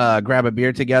grab a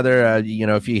beer together.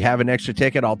 If you have an extra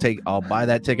ticket, I'll buy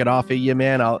that ticket off of you,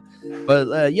 man.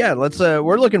 Let's.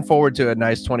 We're looking forward to a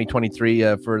nice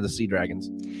 2023 for the Sea Dragons.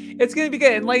 It's going to be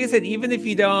good, and like I said, even if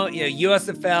you don't,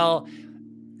 USFL.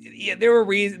 Yeah,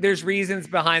 there's reasons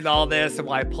behind all this and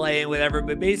why play and whatever,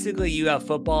 but basically you have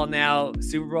football now.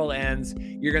 Super Bowl ends.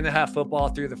 You're going to have football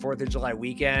through the 4th of July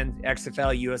weekend.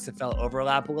 XFL, USFL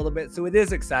overlap a little bit. So it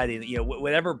is exciting.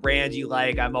 Whatever brand you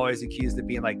like, I'm always accused of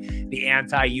being like the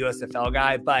anti-USFL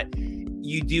guy, but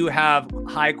you do have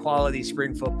high quality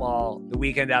spring football the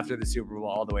weekend after the Super Bowl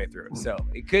all the way through. So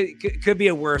it could be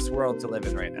a worse world to live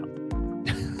in right now.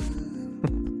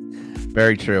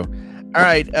 Very true. All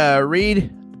right,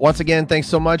 Reid, once again, thanks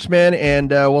so much, man. And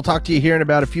we'll talk to you here in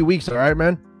about a few weeks. All right,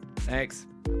 man? Thanks.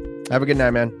 Have a good night,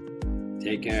 man.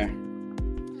 Take care.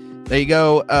 There you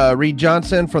go. Reid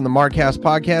Johnson from the Markcast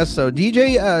Podcast. So,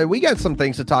 DJ, we got some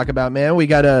things to talk about, man. We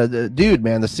got the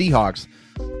Seahawks.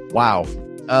 Wow.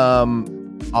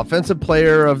 Offensive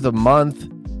Player of the Month,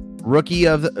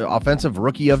 Offensive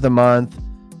Rookie of the Month,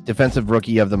 Defensive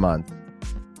Rookie of the Month.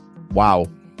 Wow.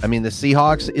 I mean, the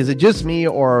Seahawks, is it just me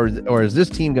or is this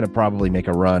team going to probably make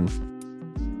a run?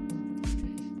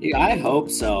 Yeah, I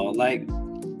hope so.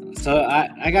 So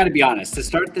I got to be honest. To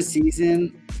start the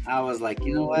season, I was like,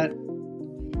 you know what?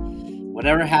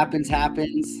 Whatever happens,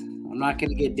 happens. I'm not going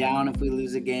to get down if we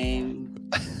lose a game.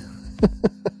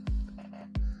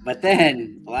 But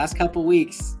then the last couple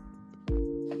weeks,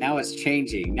 now it's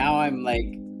changing. Now I'm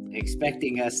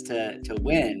expecting us to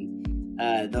win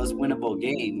those winnable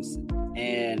games.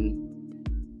 And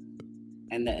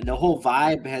the whole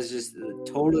vibe has just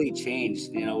totally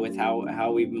changed, with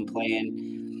how we've been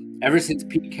playing ever since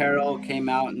Pete Carroll came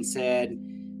out and said,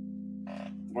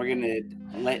 we're going to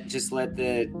let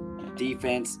the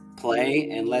defense play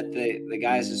and let the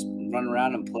guys just run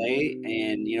around and play.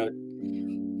 And,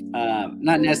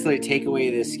 not necessarily take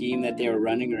away the scheme that they were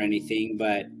running or anything,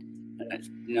 but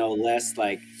less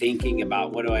like thinking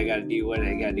about what do I got to do, what do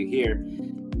I got to do here.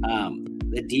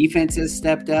 The defense has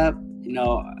stepped up.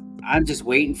 I'm just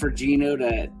waiting for Geno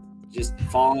to just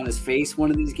fall on his face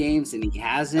one of these games, and he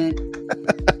hasn't.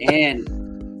 And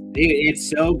dude, it's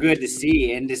so good to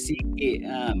see, and to see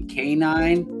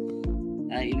K9,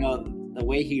 the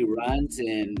way he runs,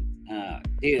 and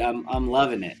dude, I'm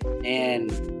loving it.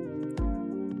 And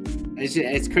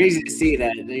it's crazy to see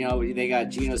that they got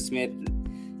Geno Smith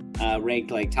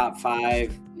ranked like top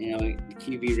 5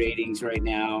 QB ratings right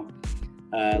now,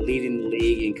 leading the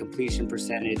league in completion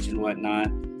percentage and whatnot.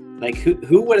 Like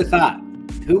who would have thought?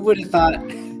 Who would have thought?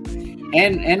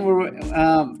 And we're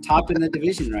top in the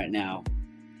division right now.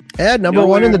 Yeah, number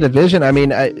one in the division. I mean,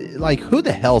 who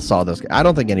the hell saw this? I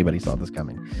don't think anybody saw this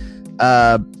coming.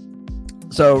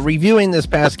 So reviewing this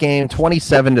past game,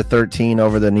 27-13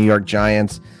 over the New York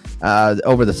Giants,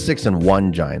 over the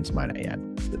 6-1 Giants, might I add.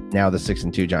 Now the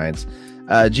 6-2 Giants.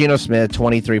 Geno Smith,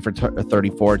 23 for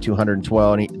 34,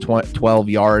 212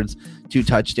 yards, 2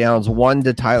 touchdowns, 1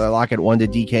 to Tyler Lockett, 1 to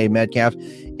DK Metcalf.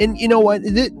 And you know what?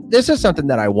 This is something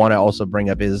that I want to also bring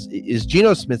up is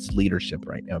Geno Smith's leadership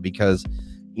right now, because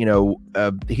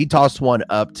he tossed one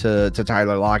up to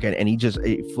Tyler Lockett, and he just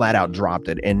flat out dropped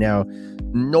it. And now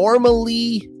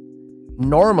normally,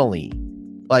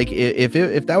 like if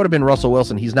that would have been Russell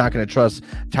Wilson, he's not going to trust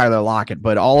Tyler Lockett.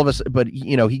 But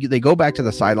they go back to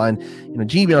the sideline.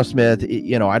 Geno Smith,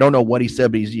 I don't know what he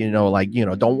said, but he's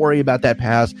don't worry about that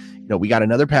pass. We got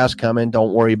another pass coming.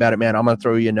 Don't worry about it, man. I'm going to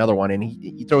throw you another one. And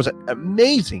he throws an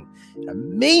amazing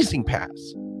pass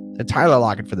to Tyler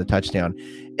Lockett for the touchdown.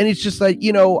 And it's just like,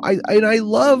 I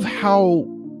love how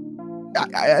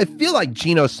I feel like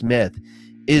Geno Smith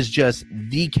is just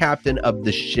the captain of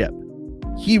the ship.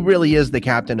 He really is the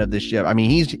captain of this ship. I mean,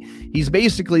 he's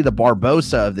basically the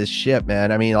Barbosa of this ship,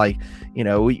 man. I mean,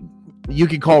 you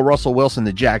could call Russell Wilson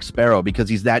the Jack Sparrow because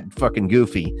he's that fucking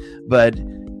goofy. But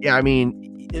yeah, I mean,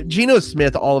 Geno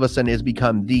Smith all of a sudden has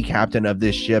become the captain of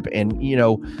this ship. And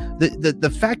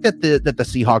the fact that the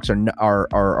Seahawks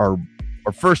are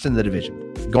first in the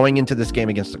division going into this game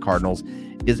against the Cardinals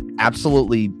is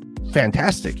absolutely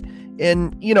fantastic.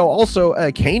 And, also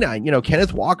K9,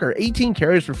 Kenneth Walker, 18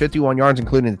 carries for 51 yards,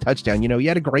 including the touchdown. He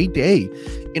had a great day.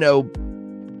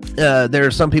 There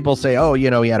are some people say, oh, he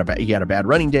had a bad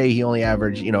running day. He only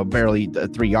averaged, barely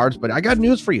 3 yards. But I got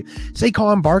news for you.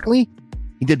 Saquon Barkley,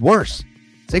 he did worse.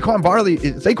 Saquon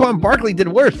Barkley did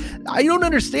worse. I don't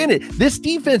understand it. This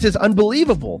defense is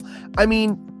unbelievable. I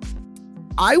mean,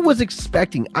 I was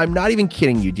expecting, I'm not even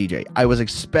kidding you, DJ. I was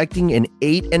expecting an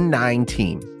 8-9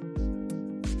 team.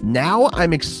 Now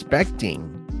I'm expecting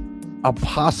a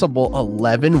possible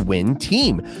 11-win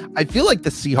team. I feel like the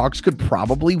Seahawks could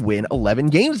probably win 11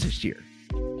 games this year.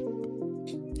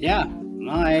 Yeah,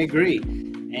 no, I agree.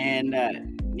 And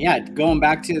going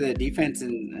back to the defense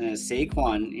and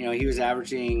Saquon, he was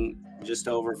averaging just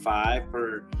over 5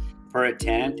 per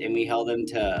attempt, and we held him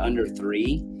to under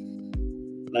 3.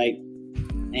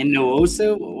 And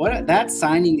Noosa, what that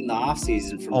signing in the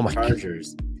offseason from the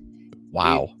Chargers. God.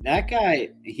 Wow. That guy,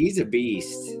 he's a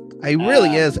beast. He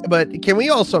really is. But can we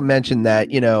also mention that,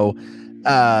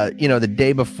 the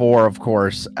day before, of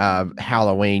course,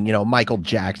 Halloween, Michael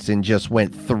Jackson just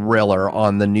went thriller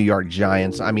on the New York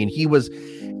Giants. I mean, he was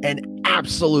an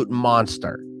absolute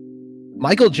monster.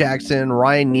 Michael Jackson,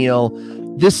 Ryan Neal,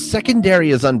 this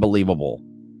secondary is unbelievable.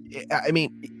 I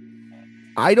mean,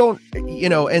 I don't,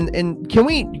 and can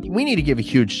we need to give a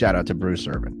huge shout out to Bruce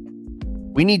Irvin.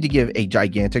 We need to give a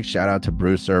gigantic shout out to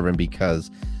Bruce Irvin, because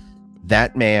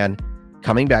that man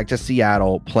coming back to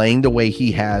Seattle, playing the way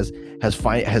he has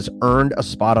earned a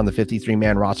spot on the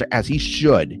 53-man roster, as he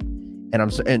should. And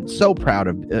I'm so proud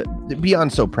of,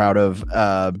 beyond so proud of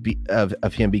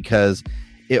him, because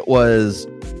it was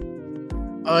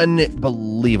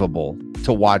unbelievable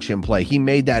to watch him play. He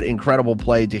made that incredible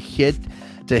play to hit,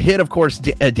 of course,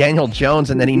 Daniel Jones,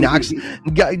 and then he knocks him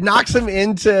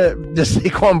into the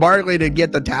Saquon Barkley to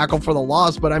get the tackle for the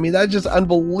loss. But I mean, that's just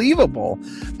unbelievable.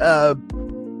 And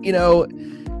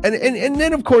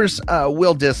then of course,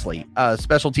 Will Dissly,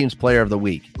 special teams player of the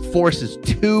week, forces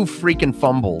 2 freaking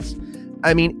fumbles.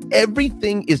 I mean,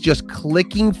 everything is just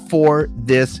clicking for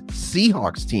this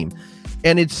Seahawks team,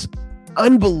 and it's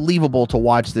unbelievable to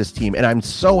watch this team. And I'm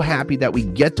so happy that we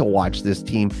get to watch this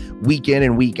team week in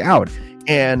and week out.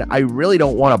 And I really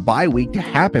don't want a bye week to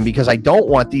happen, because I don't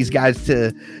want these guys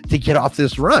to get off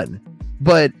this run.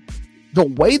 But the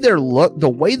way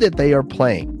that they are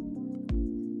playing,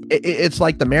 it's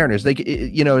like the Mariners.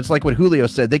 It's like what Julio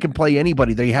said. They can play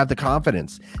anybody. They have the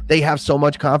confidence. They have so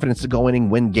much confidence to go in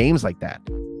and win games like that.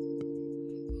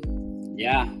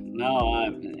 Yeah,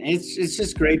 No, it's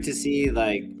just great to see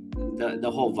like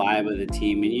the whole vibe of the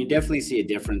team, and you definitely see a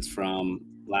difference from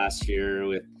last year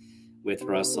with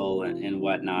Russell and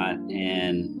whatnot.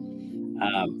 And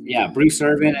Bruce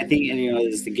Irvin, I think,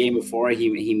 it's the game before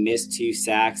he missed 2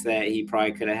 sacks that he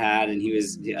probably could have had, and he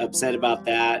was upset about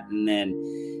that. And then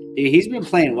he's been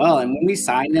playing well. And when we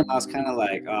signed him, I was kind of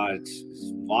like, oh, it's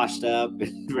washed up,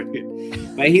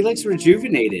 but he looks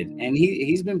rejuvenated, and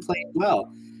he's been playing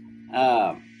well.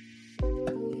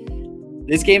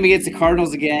 This game against the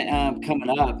Cardinals again coming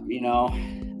up,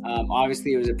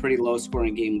 obviously it was a pretty low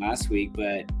scoring game last week,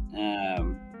 but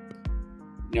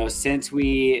since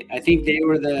I think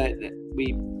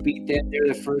we beat them, they're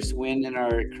the first win in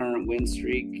our current win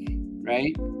streak,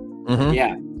 right? Mm-hmm.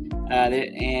 Yeah.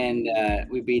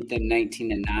 We beat them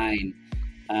 19-9.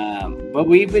 But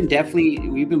we've been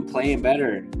playing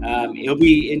better. It'll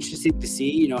be interesting to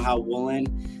see, how Woolen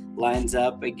lines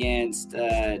up against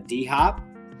D-Hop,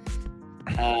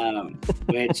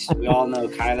 which we all know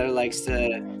Kyler likes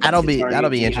to. That'll be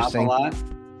interesting. A lot.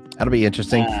 That'll be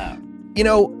interesting.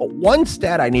 One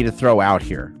stat I need to throw out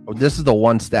here. This is the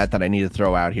one stat that I need to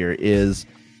throw out here is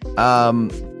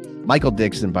Michael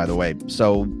Dixon, by the way.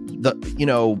 So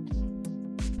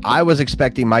I was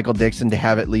expecting Michael Dixon to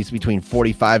have at least between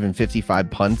 45 and 55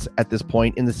 punts at this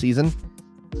point in the season.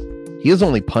 He has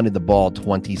only punted the ball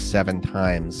 27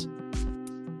 times,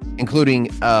 including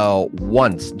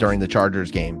once during the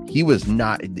Chargers game.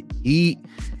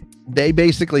 They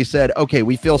basically said, okay,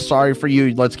 we feel sorry for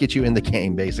you. Let's get you in the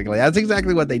game, basically. That's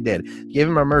exactly what they did. Gave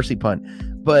him a mercy punt.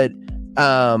 But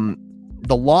the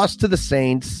loss to the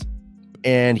Saints,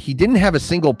 and he didn't have a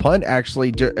single punt, actually,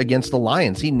 against the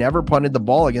Lions. He never punted the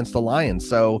ball against the Lions.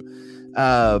 So,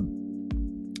 the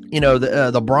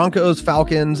Broncos,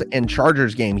 Falcons, and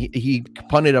Chargers game, he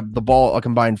punted up the ball a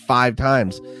combined 5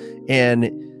 times.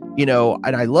 And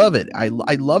and I love it. I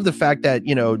love the fact that,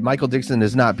 Michael Dixon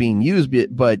is not being used,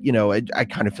 but I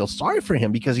kind of feel sorry for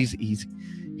him because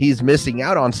he's missing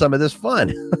out on some of this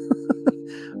fun.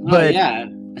 But yeah.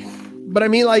 But I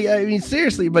mean,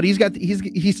 seriously, but he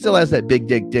still has that big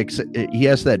dick. He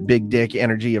has that big dick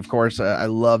energy. Of course. I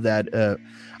love that.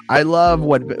 I love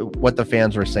what the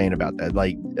fans were saying about that,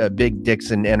 like big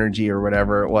Dixon energy or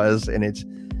whatever it was. And it's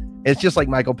just like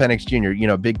Michael Penix Jr.,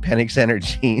 big Penix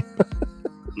energy.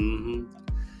 Mm-hmm.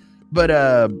 But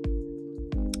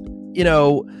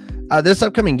this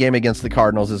upcoming game against the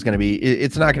Cardinals is going to be,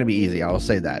 it's not going to be easy. I will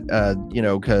say that,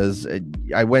 because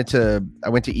I went to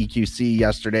EQC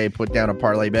yesterday, put down a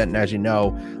parlay bet. And as you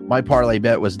know, my parlay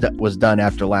bet was done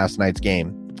after last night's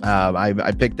game.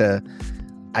 I picked the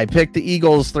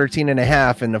Eagles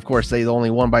 13.5. And of course they only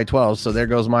won by 12. So there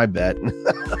goes my bet.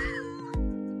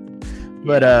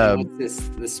 But,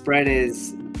 the spread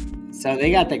is, so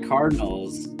they got the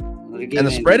Cardinals, and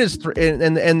the spread is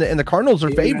and the Cardinals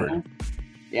are favored. Right?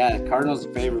 Yeah, the Cardinals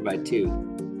are favored by 2,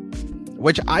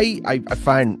 which I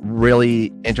find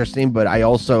really interesting. But I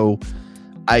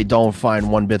don't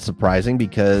find one bit surprising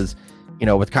because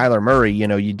with Kyler Murray,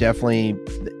 you definitely.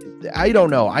 I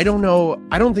don't know. I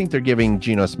don't think they're giving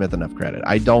Geno Smith enough credit.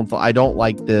 I don't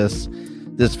like this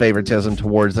favoritism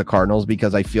towards the Cardinals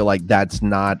because I feel like that's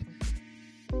not.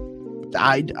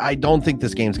 I don't think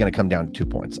this game's going to come down to 2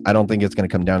 points. I don't think it's going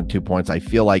to come down to 2 points. I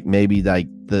feel like maybe that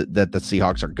the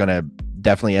Seahawks are going to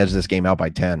definitely edge this game out by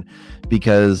 10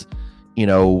 because,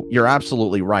 you're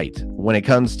absolutely right. When it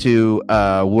comes to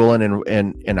Woolen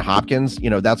and Hopkins,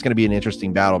 that's going to be an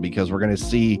interesting battle because we're going to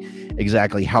see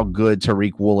exactly how good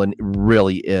Tariq Woolen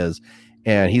really is.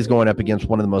 And he's going up against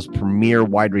one of the most premier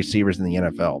wide receivers in the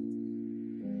NFL.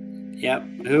 Yep.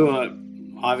 Who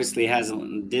obviously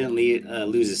didn't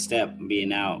lose a step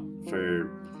being out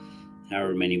for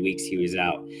however many weeks he was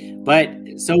out. But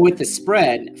so with the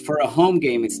spread for a home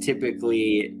game, it's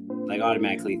typically like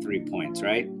automatically 3 points,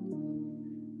 right?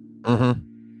 Mm-hmm.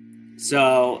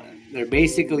 So they're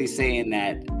basically saying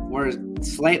that we're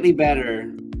slightly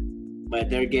better,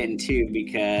 but they're getting 2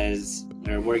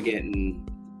 we're getting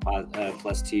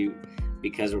 +2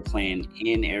 because we're playing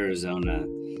in Arizona.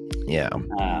 Yeah.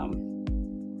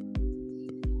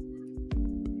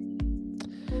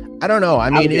 I don't know. I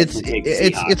mean,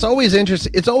 it's always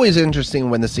interesting. It's always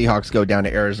interesting when the Seahawks go down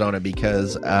to Arizona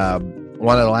because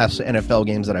one of the last NFL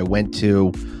games that I went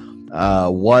to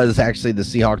was actually the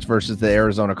Seahawks versus the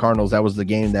Arizona Cardinals. That was the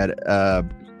game that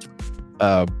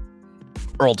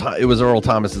it was Earl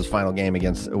Thomas's final game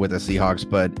with the Seahawks.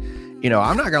 But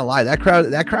I'm not gonna lie, that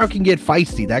crowd can get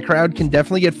feisty. That crowd can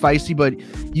definitely get feisty. But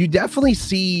you definitely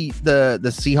see the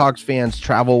Seahawks fans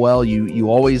travel well. You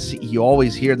always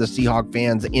hear the Seahawks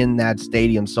fans in that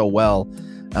stadium so well.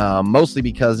 mostly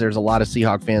because there's a lot of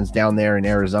Seahawks fans down there in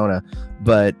Arizona.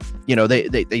 But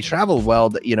they traveled well.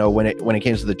 When it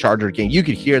came to the Chargers game, you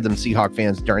could hear them Seahawks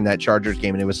fans during that Chargers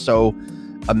game, and it was so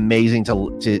amazing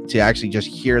to actually just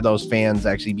hear those fans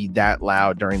actually be that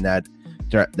loud during that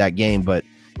game. But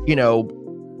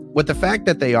with the fact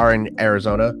that they are in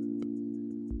Arizona,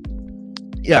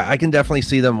 yeah, I can definitely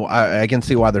see them. I can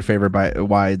see why they're favored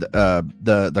why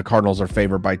the Cardinals are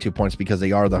favored by 2 points, because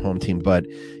they are the home team. But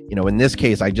in this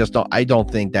case, I don't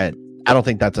think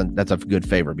that's a good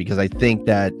favor, because I think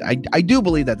that I do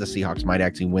believe that the Seahawks might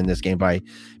actually win this game by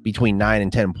between 9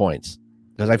 and 10 points,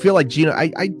 because I feel like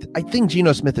I think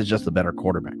Geno Smith is just the better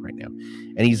quarterback right now,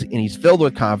 and he's filled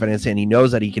with confidence, and he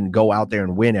knows that he can go out there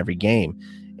and win every game,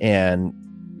 and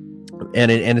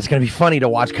it's going to be funny to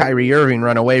watch Kyrie Irving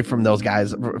run away from those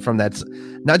guys, from that's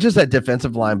not just that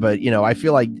defensive line, but I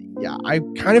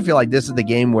kind of feel like this is the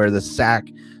game where the sack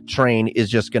train is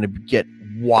just going to get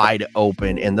wide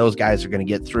open, and those guys are going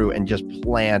to get through and just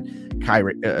plant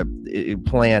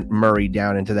Murray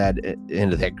down into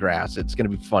that grass. It's going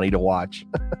to be funny to watch.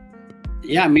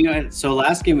 Yeah, I mean, so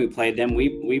last game we played them,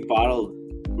 we bottled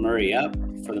Murray up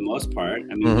for the most part.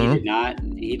 I mean,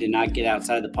 he did not get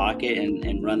outside the pocket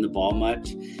and run the ball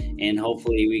much, and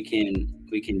hopefully we can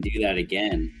do that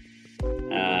again.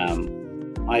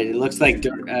 It looks like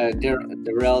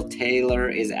Darrell Taylor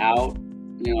is out,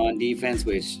 on defense,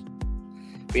 which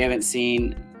we haven't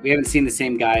seen the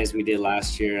same guys we did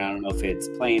last year. I don't know if it's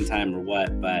playing time or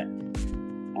what, but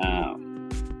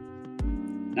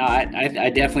no, I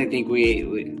definitely think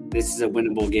this is a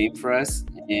winnable game for us,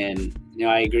 and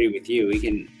I agree with you. We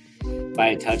can buy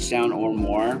a touchdown or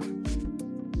more.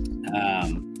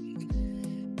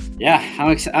 Yeah,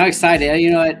 I'm excited. You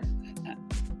know what?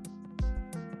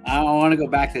 I don't want to go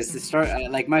back to this. To start,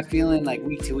 like, my feeling, like,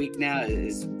 week to week now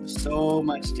is so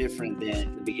much different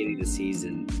than the beginning of the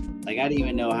season. Like, I didn't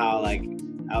even know how I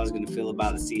was going to feel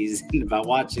about the season, about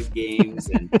watching games,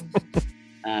 and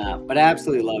but I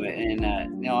absolutely love it. And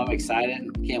I'm excited.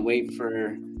 Can't wait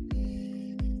for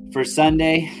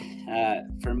Sunday.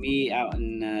 For me, out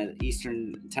in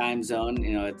Eastern time zone,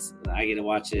 I get to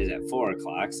watch it at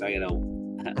 4:00, so I got to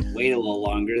wait a little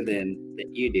longer than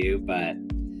you do, but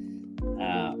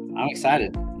I'm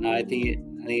excited. No, I think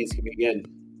it's gonna be good.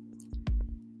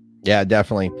 Yeah,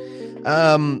 definitely.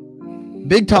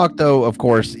 Big talk, though, of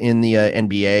course, in the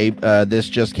NBA. This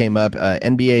just came up.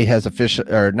 NBA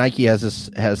Nike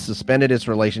has suspended its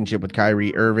relationship with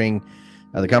Kyrie Irving.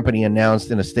 The company announced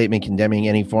in a statement condemning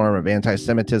any form of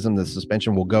anti-Semitism. The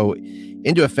suspension will go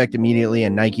into effect immediately,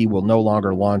 and Nike will no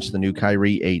longer launch the new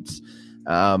Kyrie 8s.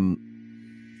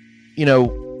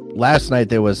 Last night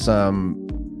there was some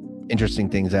interesting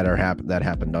things that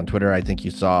happened on Twitter. I think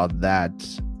you saw that.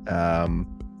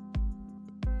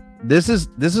 This is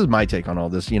my take on all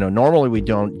this. Normally we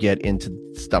don't get into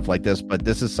stuff like this, but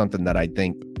this is something that I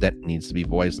think that needs to be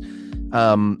voiced.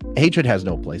 Hatred has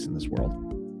no place in this world.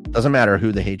 Doesn't matter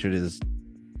who the hatred is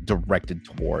directed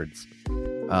towards.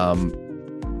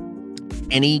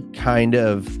 Any kind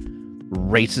of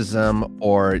racism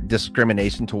or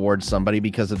discrimination towards somebody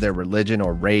because of their religion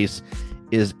or race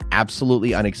is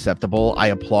absolutely unacceptable. I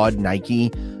applaud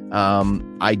Nike.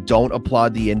 I don't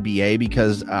applaud the NBA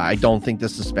because I don't think the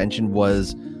suspension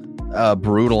was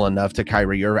brutal enough to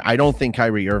Kyrie Irving. I don't think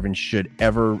Kyrie Irving should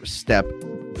ever step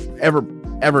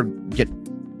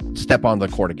on the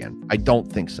court again. I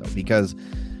don't think so, because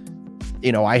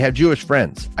I have Jewish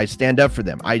friends. I stand up for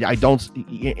them. I don't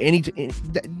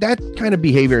that kind of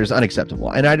behavior is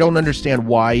unacceptable, and I don't understand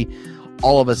why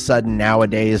all of a sudden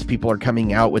nowadays people are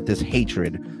coming out with this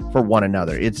hatred for one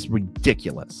another. It's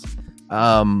ridiculous.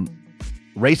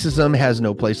 Racism has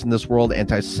no place in this world.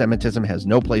 Anti-Semitism has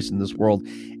no place in this world,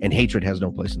 and hatred has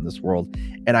no place in this world.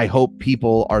 And I hope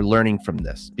people are learning from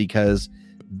this, because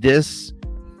this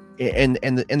and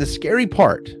the scary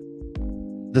part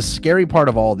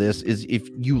of all this is, if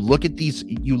you look at the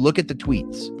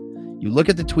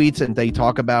tweets and they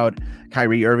talk about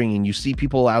Kyrie Irving, and you see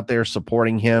people out there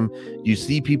supporting him, you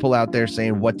see people out there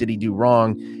saying, what did he do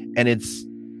wrong? And it's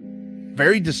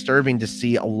very disturbing to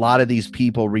see a lot of these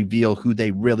people reveal who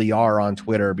they really are on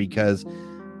Twitter, because again,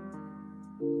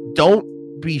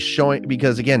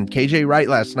 KJ Wright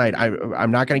last night, I'm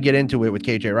not going to get into it with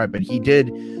KJ Wright, but he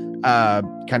did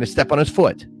kind of step on his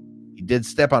foot. He did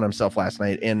step on himself last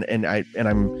night, and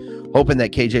I'm hoping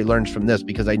that KJ learns from this,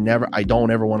 because I don't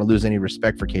ever want to lose any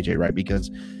respect for KJ Wright, because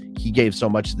he gave so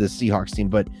much to this Seahawks team.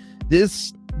 But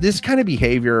this kind of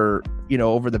behavior,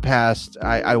 over the past,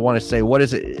 I want to say, what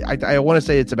is it? I want to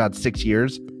say it's about 6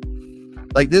 years.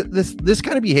 Like this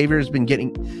kind of behavior has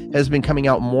been coming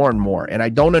out more and more, and I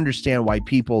don't understand why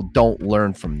people don't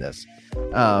learn from this.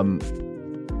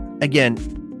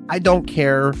 Again, I don't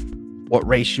care what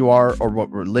race you are or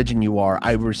what religion you are.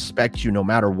 I respect you no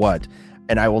matter what,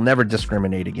 and I will never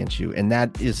discriminate against you. And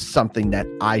that is something that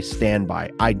I stand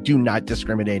by. I do not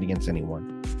discriminate against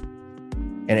anyone.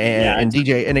 And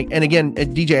DJ, and again,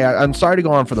 DJ, I'm sorry to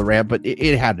go on for the rant, but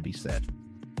it had to be said.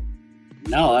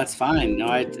 No, that's fine. No,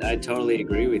 I totally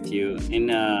agree with you.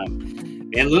 And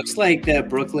it looks like the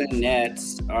Brooklyn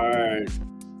Nets are,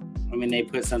 I mean, they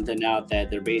put something out that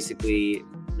they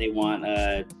want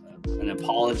an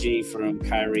apology from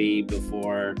Kyrie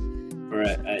or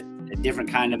a different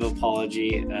kind of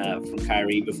apology from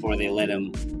Kyrie before they let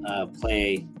him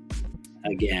play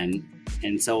again.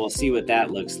 And so we'll see what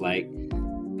that looks like.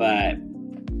 But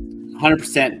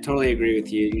 100% totally agree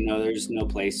with you. You know, there's no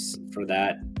place for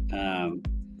that.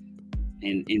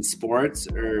 In sports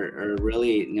or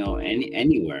really, you know,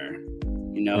 anywhere,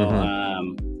 you know,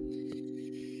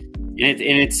 and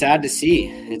it's sad to see.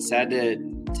 It's sad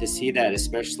to see that,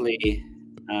 especially,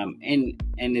 and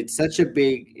it's such a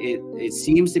big. It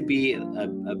seems to be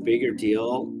a bigger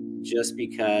deal just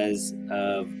because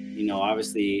of, you know,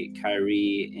 obviously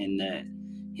Kyrie and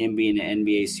him being an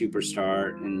NBA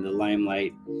superstar and the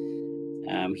limelight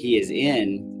he is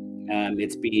in.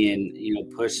 It's being, you know,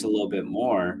 pushed a little bit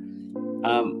more,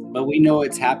 but we know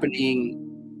it's happening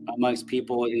amongst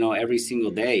people, you know, every single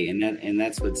day, and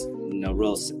that's what's, you know,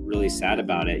 really sad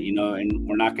about it, you know. And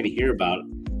we're not going to hear about,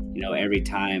 you know, every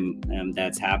time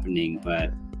that's happening,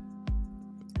 but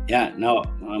yeah, no,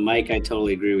 Mike, I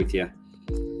totally agree with you.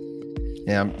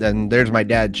 Yeah, and there's my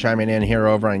dad chiming in here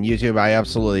over on YouTube. I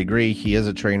absolutely agree. He is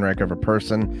a train wreck of a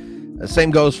person.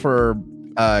 Same goes for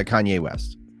Kanye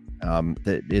West.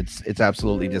 It's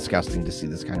absolutely disgusting to see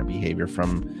this kind of behavior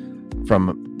from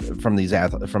these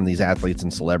athletes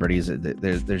and celebrities.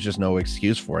 There's just no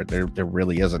excuse for it. There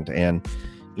really isn't. And,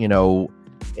 you know,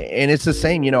 and it's the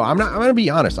same, you know, I'm going to be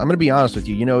honest. I'm going to be honest with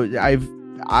you. You know,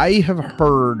 I have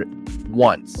heard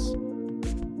once,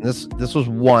 this was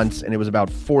once, and it was about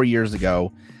 4 years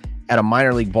ago at a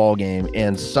minor league ball game.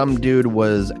 And some dude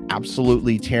was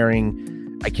absolutely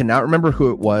tearing, I cannot remember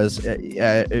who it was.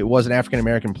 It was an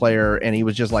African-American player, and he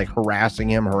was just like harassing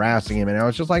him. And I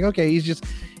was just like, okay, he's just,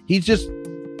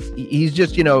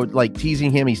 you know, like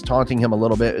teasing him. He's taunting him a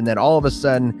little bit. And then all of a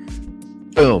sudden,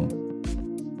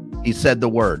 boom, he said the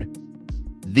word.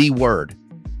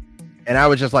 And I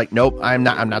was just like, nope, I'm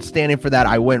not standing for that.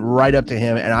 I went right up to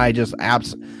him, and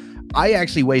I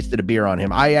actually wasted a beer on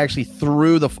him. I actually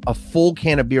threw a full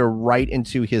can of beer right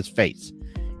into his face.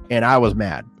 And I was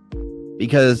mad.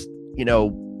 Because, you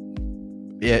know,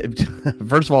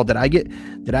 first of all, did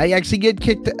I actually get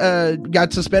kicked,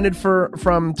 got suspended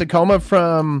from Tacoma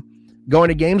from going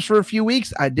to games for a few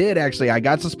weeks? I did, actually. I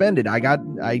got suspended.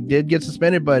 I did get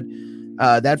suspended, but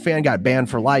that fan got banned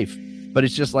for life. But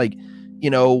it's just like,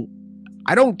 you know,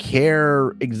 I don't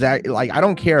care exactly. Like, I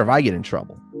don't care if I get in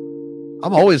trouble.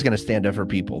 I'm always going to stand up for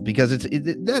people because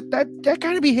that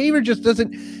kind of behavior just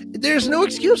there's no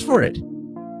excuse for it.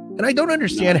 And I don't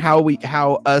understand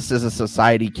how us as a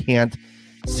society can't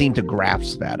seem to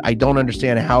grasp that. I don't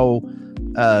understand how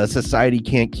society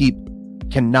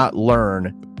cannot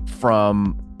learn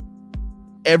from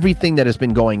everything that has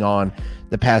been going on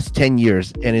the past 10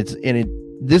 years. And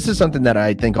this is something that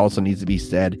I think also needs to be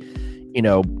said, you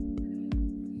know,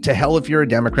 to hell if you're a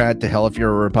Democrat, to hell if you're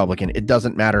a Republican, it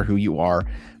doesn't matter who you are.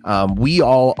 We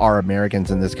all are Americans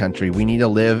in this country. We need to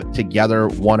live together,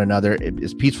 one another,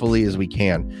 as peacefully as we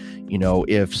can. You know,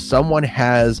 if someone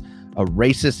has a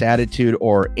racist attitude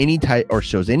or any type, or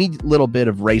shows any little bit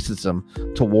of racism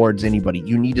towards anybody,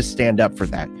 you need to stand up for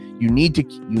that. You need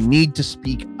to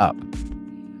speak up.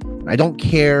 I don't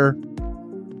care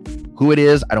who it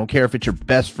is. I don't care if it's your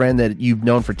best friend that you've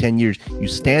known for 10 years. You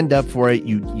stand up for it.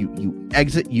 You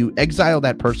exile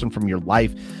that person from your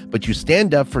life, but you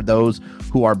stand up for those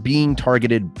who are being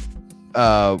targeted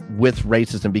with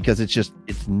racism, because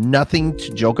it's nothing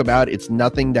to joke about. It's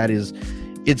something that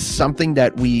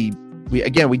we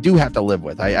do have to live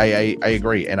with. I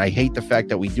agree. And I hate the fact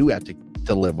that we do have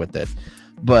to live with it,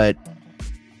 but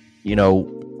you know,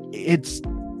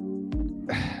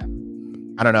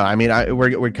 I don't know. I mean,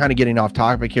 we're kind of getting off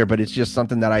topic here, but it's just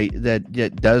something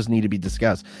that does need to be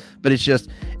discussed. But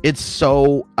it's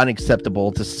so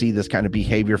unacceptable to see this kind of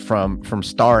behavior from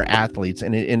star athletes,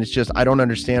 and it's just, I don't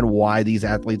understand why these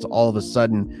athletes all of a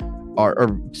sudden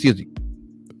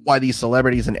why these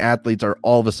celebrities and athletes are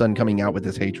all of a sudden coming out with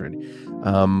this hatred.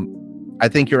 I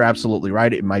think you're absolutely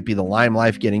right. It might be the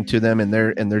limelight getting to them, and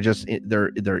they're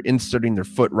inserting their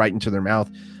foot right into their mouth.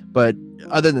 But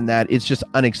other than that, it's just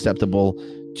unacceptable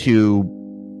to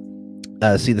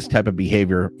see this type of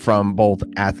behavior from both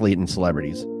athlete and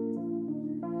celebrities.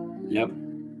 Yep.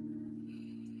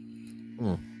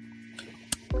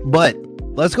 But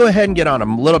let's go ahead and get on a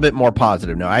little bit more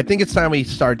positive now. I think it's time we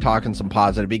start talking some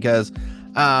positive because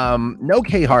no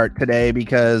K-Hart today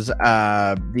because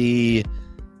he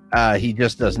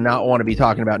just does not want to be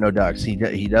talking about no Ducks. He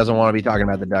doesn't want to be talking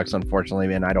about the Ducks,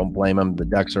 unfortunately, and I don't blame him. The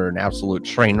Ducks are an absolute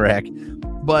train wreck.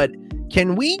 But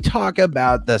can we talk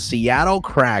about the Seattle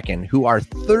Kraken, who are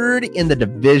third in the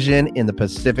division in the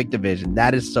Pacific Division?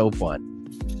 That is so fun.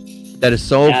 That is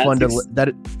so fun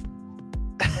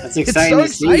That's exciting.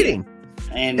 It's so exciting.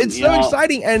 And it's so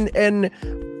exciting. And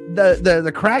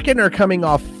the Kraken are coming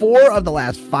off 4 of the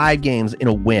last 5 games in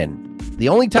a win. The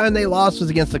only time they lost was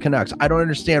against the Canucks. I don't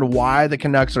understand why the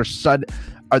Canucks are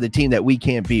the team that we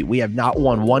can't beat. We have not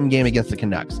won 1 game against the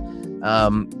Canucks.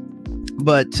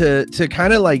 But to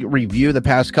kind of like review the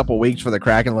past couple weeks for the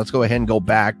Kraken, let's go ahead and go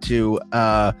back to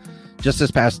just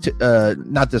this past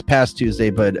not this past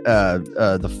Tuesday, but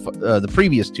the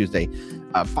previous Tuesday.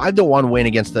 5-1 win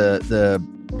against the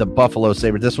Buffalo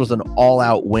Sabres. This was an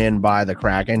all-out win by the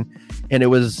Kraken, and it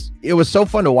was so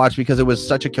fun to watch because it was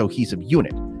such a cohesive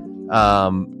unit.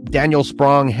 Daniel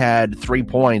Sprong had 3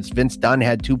 points. Vince Dunn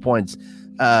had 2 points.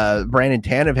 Brandon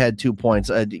Tanev had 2 points.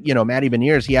 Matty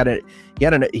Beneirs, he had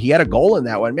a goal in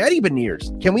that one. Matty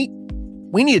Beneirs,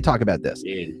 we need to talk about this.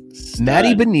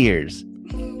 Matty Beneirs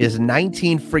is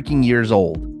 19 freaking years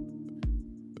old.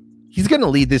 He's going to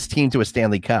lead this team to a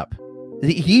Stanley Cup.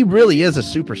 He really is a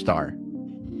superstar.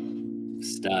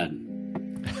 Stud.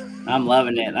 I'm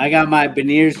loving it. I got my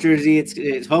Beneirs jersey.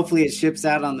 It's hopefully it ships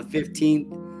out on the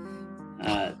 15th.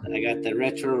 I got the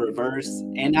retro reverse,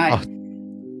 and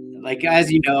like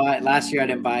as you know, last year I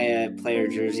didn't buy a player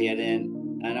jersey. I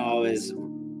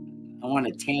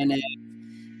wanted Tanev,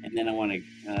 and then I wanted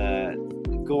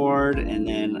Gord, and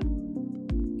then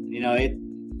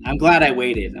I'm glad I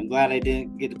waited. I'm glad I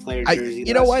didn't get a player jersey.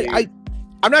 You know what?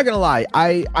 I'm not gonna lie.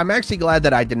 I'm actually glad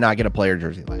that I did not get a player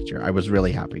jersey last year. I was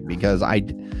really happy because I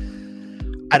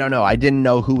don't know. I didn't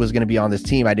know who was going to be on this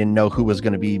team. I didn't know who was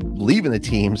going to be leaving the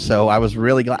team. So I was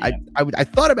really glad. I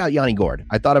thought about Yanni Gord.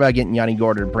 I thought about getting Yanni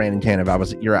Gord or Brandon Tanev.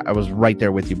 I was right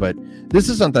there with you. But this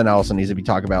is something else that needs to be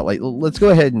talked about. Like, let's go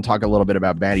ahead and talk a little bit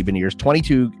about Matty Beneirs.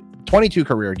 22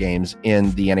 career games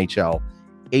in the NHL,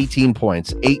 18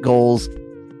 points, 8 goals,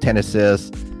 10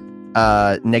 assists.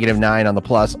 -9 on the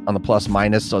plus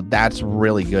minus, so that's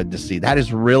really good to see. That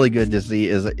is really good to see.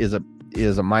 Is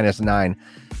a -9,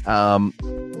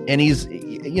 and he's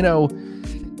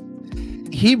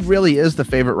he really is the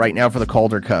favorite right now for the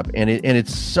Calder Cup, and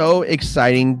it's so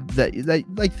exciting that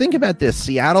like think about this.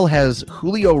 Seattle has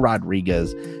Julio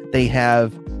Rodriguez, they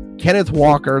have Kenneth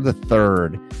Walker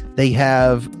III, they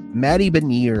have Matty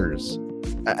Beneirs.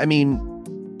 I mean,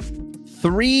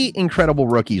 3 incredible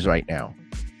rookies right now.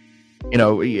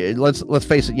 Let's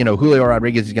face it, Julio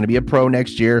Rodriguez is going to be a pro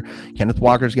next year. Kenneth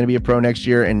Walker is going to be a pro next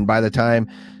year. And by the time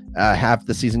half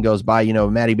the season goes by,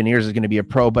 Matty Beneirs is going to be a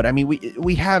pro. But I mean,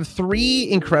 we have 3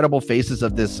 incredible faces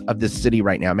of this city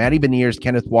right now. Matty Beneirs,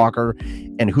 Kenneth Walker,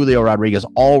 and Julio Rodriguez,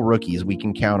 all rookies. We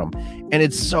can count them. And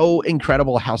it's so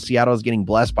incredible how Seattle is getting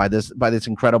blessed by this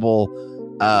incredible,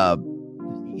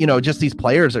 just these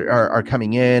players are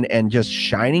coming in and just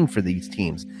shining for these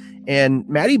teams. And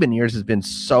Matty Beneirs has been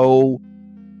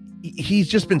he's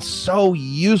just been so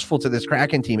useful to this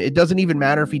Kraken team. It doesn't even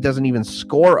matter if he doesn't even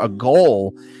score a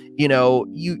goal.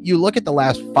 You look at the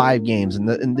last 5 games,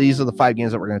 and these are the 5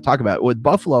 games that we're going to talk about. With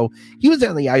Buffalo, he was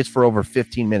on the ice for over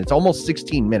 15 minutes, almost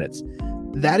 16 minutes.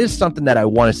 That is something that I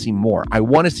want to see more. I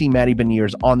want to see Matty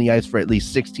Beneirs on the ice for at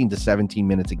least 16 to 17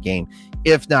 minutes a game,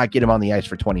 if not get him on the ice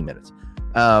for 20 minutes.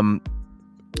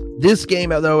 This game,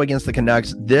 though, against the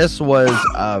Canucks, this was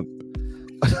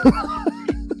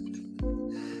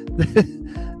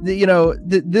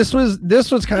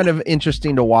this was kind of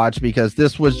interesting to watch because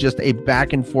this was just a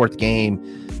back and forth game,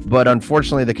 but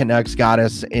unfortunately the Canucks got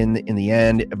us in the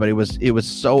end. But it was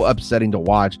so upsetting to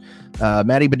watch.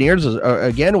 Matty Beneirs is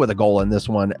again with a goal in this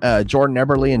one. Jordan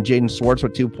Eberle and Jaden Swartz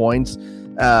with 2 points.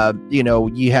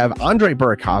 You have Andre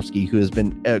Burakovsky, who has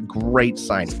been a great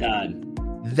signing.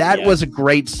 That was a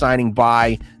great signing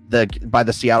by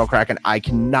the Seattle Kraken. I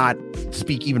cannot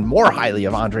speak even more highly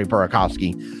of Andre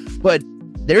Burakovsky, but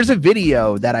there's a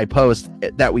video that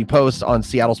we post on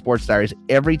Seattle Sports Diaries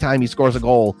every time he scores a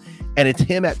goal, and it's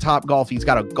him at Top Golf. He's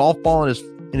got a golf ball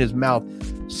in his mouth,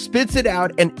 spits it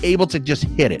out, and able to just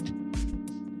hit it.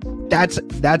 That's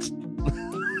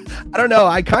I don't know.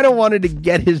 I kind of wanted to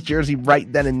get his jersey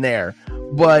right then and there,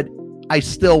 but I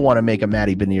still want to make a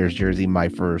Matty Beneirs jersey my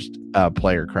first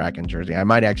player Kraken jersey. I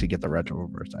might actually get the retro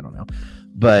reverse. I don't know.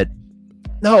 But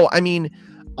no, I mean,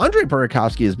 Andre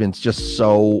Burakovsky has been just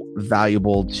so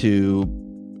valuable to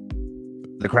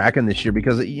the Kraken this year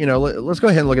because, you know, let's go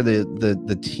ahead and look at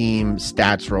the team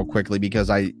stats real quickly because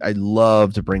I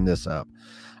love to bring this up.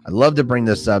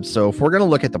 So if we're going to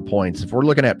look at the points, if we're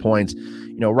looking at points,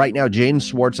 you know, right now, Jaden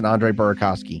Schwartz and Andre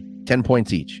Burakovsky, 10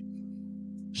 points each.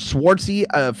 Schwartzy,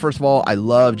 first of all, I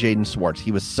love Jaden Schwartz.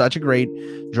 He was such a great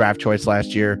draft choice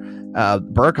last year.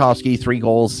 Burakovsky, 3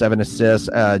 goals, 7 assists.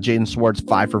 Jaden Schwartz,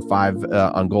 5 for 5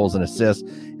 on goals and assists.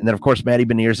 And then, of course, Matty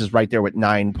Beneirs is right there with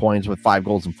 9 points with 5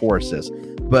 goals and 4 assists.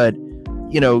 But,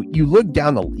 you know, you look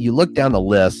down the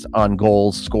list on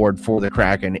goals scored for the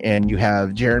Kraken, and you have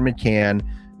Jaron McCann,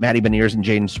 Matty Beneirs, and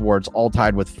Jaden Schwartz all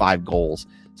tied with 5 goals.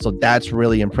 So that's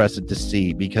really impressive to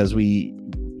see because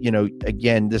you know,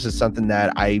 again, this is something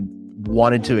that I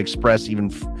wanted to express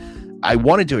I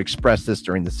wanted to express this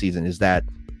during the season is that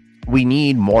we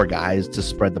need more guys to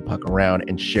spread the puck around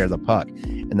and share the puck.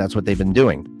 And that's what they've been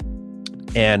doing.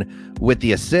 And with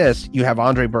the assists, you have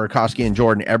Andre Burakovsky and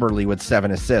Jordan Eberle with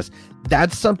 7 assists.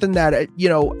 That's something that, you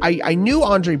know, I knew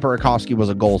Andre Burakovsky was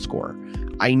a goal scorer.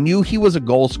 I knew he was a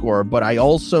goal scorer, but I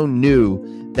also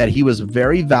knew that he was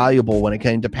very valuable when it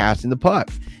came to passing the puck.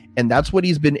 And that's what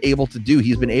he's been able to do.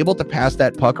 He's been able to pass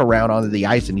that puck around onto the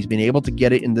ice, and he's been able to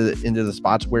get it into the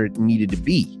spots where it needed to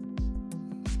be.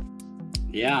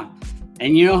 Yeah.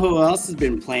 And you know who else has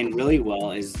been playing really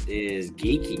well is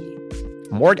Geeky.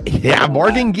 Morgan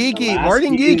Geeky.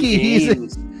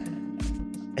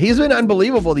 He's been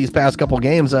unbelievable these past couple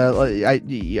games.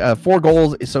 4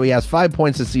 goals. So he has 5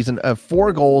 points this season,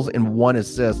 4 goals and 1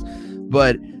 assist.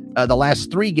 But the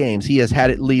last 3 games, he has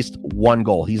had at least 1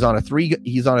 goal. He's on a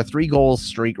 3 goal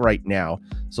streak right now.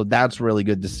 So that's really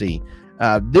good to see.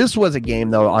 This was a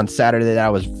game though on Saturday that I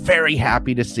was very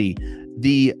happy to see.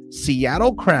 The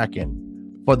Seattle Kraken,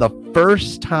 for the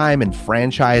first time in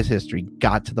franchise history,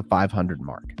 got to the 500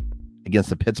 mark against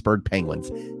the Pittsburgh Penguins.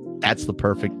 That's the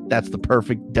perfect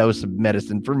dose of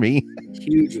medicine for me.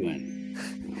 Huge win.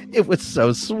 It was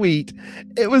so sweet.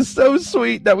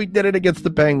 That we did it against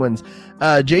the Penguins.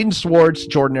 Jaden Schwartz,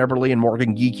 Jordan Eberle, and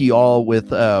Morgan Geeky all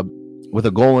with a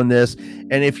goal in this.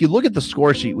 And if you look at the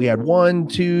score sheet, we had 1,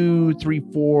 2, 3,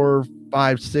 4,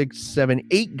 5, 6, 7,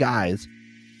 8 guys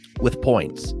with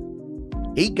points.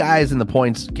 8 guys in the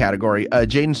points category.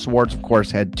 Jaden Schwartz, of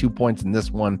course, had 2 points in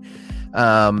this one.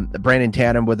 Brandon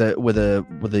Tatum with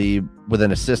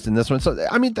an assist in this one. So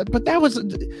I mean, but that was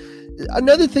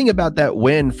another thing about that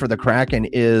win for the Kraken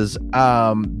is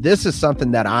this is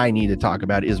something that I need to talk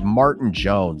about is Martin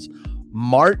Jones.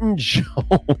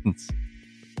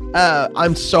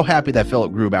 I'm so happy that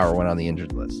Philip Grubauer went on the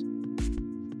injured list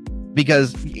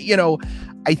because, you know,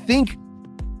 I think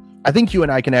you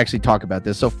and I can actually talk about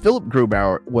this. So Philip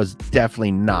Grubauer was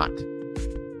definitely not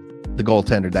the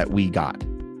goaltender that we got.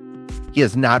 He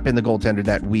has not been the goaltender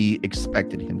that we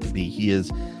expected him to be. He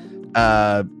is,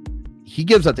 he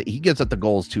gives up the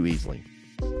goals too easily.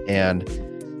 And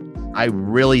I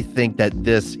really think that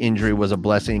this injury was a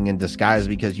blessing in disguise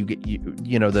because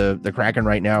you know, the Kraken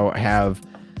right now have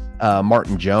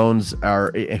Martin Jones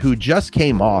who just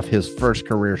came off his first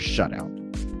career shutout,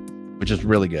 which is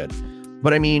really good.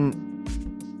 But I mean,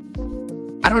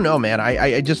 I don't know, man.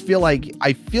 I just feel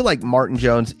like Martin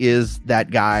Jones is that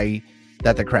guy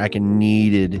that the Kraken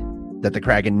needed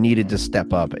to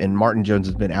step up. And Martin Jones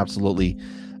has been absolutely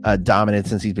dominant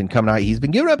since he's been coming out. He's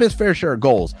been giving up his fair share of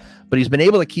goals, but he's been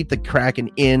able to keep the Kraken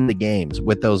in the games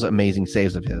with those amazing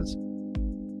saves of his.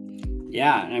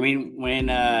 Yeah, I mean, when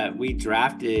we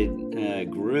drafted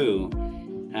Gru,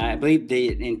 I believe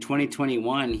in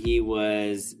 2021 he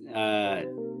was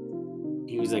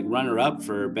like runner-up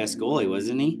for best goalie,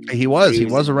 wasn't he? He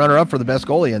was a runner-up for the best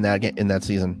goalie in that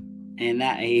season. And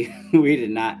that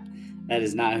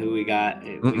is not who we got.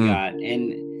 And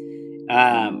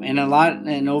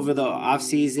over the off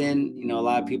season, you know, a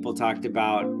lot of people talked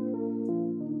about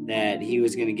that he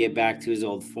was going to get back to his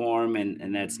old form,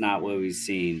 and that's not what we've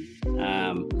seen. You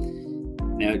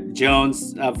know,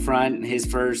 Jones up front, his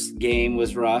first game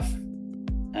was rough,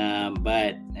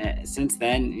 but since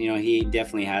then, you know, he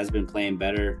definitely has been playing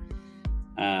better.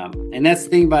 And that's the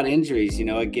thing about injuries, you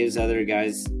know, it gives other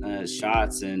guys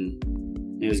shots, and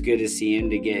it was good to see him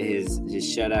to get his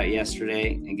shutout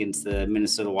yesterday against the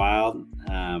Minnesota Wild.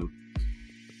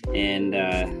 And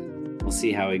we'll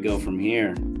see how we go from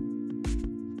here.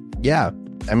 Yeah.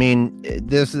 I mean,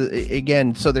 this is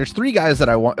again, so there's 3 guys that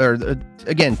I want, or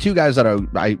again, 2 guys that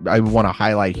I want to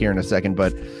highlight here in a second,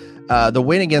 but The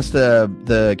win against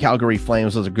the Calgary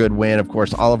Flames was a good win. Of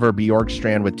course, Oliver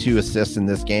Bjorkstrand with 2 assists in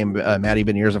this game. Matty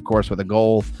Beneirs, of course, with a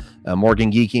goal.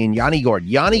 Morgan Geekie and Yanni Gourde.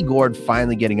 Yanni Gourde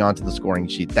finally getting onto the scoring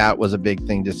sheet. That was a big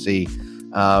thing to see.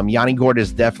 Yanni Gourde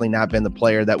has definitely not been the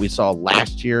player that we saw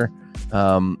last year.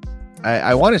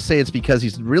 I want to say it's because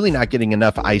he's really not getting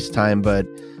enough ice time, but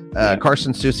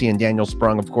Carson Soucy and Daniel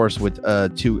Sprung, of course, with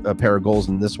a pair of goals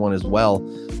in this one as well.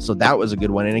 So that was a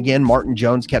good one. And again, Martin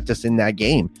Jones kept us in that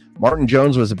game. Martin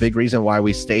Jones was a big reason why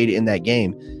we stayed in that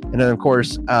game. And then, of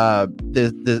course,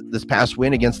 this past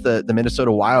win against the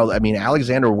Minnesota Wild, I mean,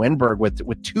 Alexander Wenberg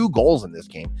with 2 goals in this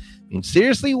game. I mean,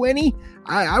 seriously, Wenny?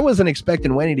 I wasn't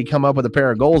expecting Wenny to come up with a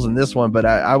pair of goals in this one, but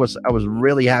I was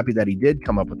really happy that he did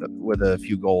come up with a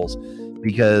few goals,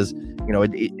 because, you know,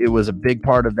 it was a big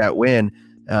part of that win.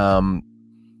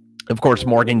 Of course,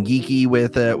 Morgan Geekie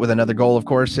with another goal, of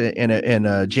course,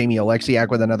 and Jamie Alexiak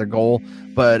with another goal.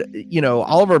 But, you know,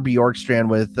 Oliver Bjorkstrand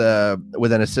with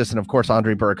an assist, and of course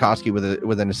Andre Burakovsky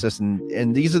with an assist.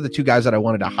 And these are the 2 guys that I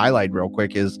wanted to highlight real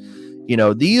quick. Is, you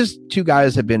know, these 2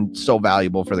 guys have been so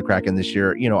valuable for the Kraken this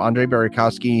year. You know, Andre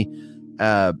Burakovsky,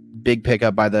 big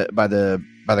pickup by the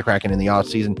Kraken in the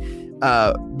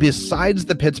offseason. Besides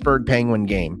the Pittsburgh Penguin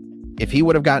game, if he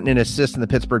would have gotten an assist in the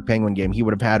Pittsburgh Penguin game, he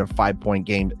would have had a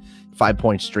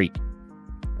 5-point streak,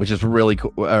 which is really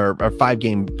cool, or a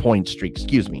 5-game point streak,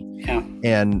 excuse me. Yeah.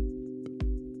 And,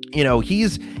 you know,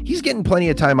 he's getting plenty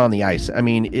of time on the ice. I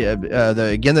mean,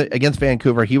 against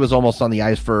Vancouver, he was almost on the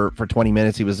ice for 20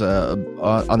 minutes. He was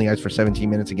on the ice for 17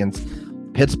 minutes against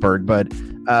Pittsburgh. But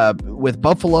with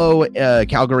Buffalo,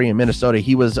 Calgary, and Minnesota,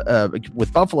 he was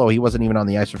with Buffalo, he wasn't even on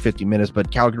the ice for 50 minutes,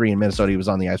 but Calgary and Minnesota, he was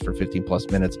on the ice for 15 plus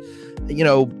minutes. You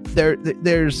know,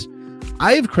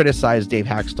 I've criticized Dave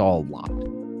Hackstall a lot.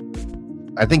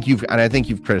 I think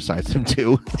you've criticized him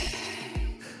too.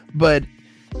 But,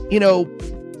 you know,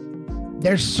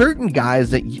 there's certain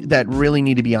guys that really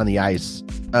need to be on the ice,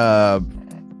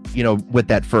 you know, with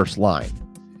that first line.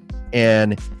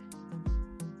 And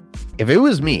if it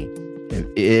was me,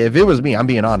 I'm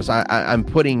being honest, I'm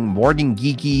putting Morgan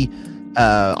Geekie,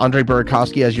 Andre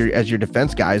Burakovsky as your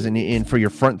defense guys, and for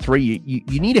your front 3,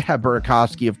 you need to have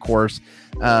Burakovsky, of course,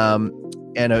 and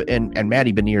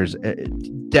Matty Beneirs.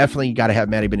 Definitely got to have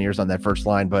Matty Beneirs on that first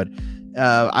line, but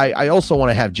I also want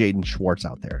to have Jaden Schwartz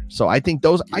out there. So I think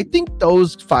those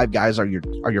 5 guys are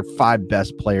your 5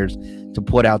 best players to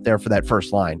put out there for that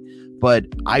first line. But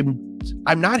I'm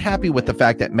not happy with the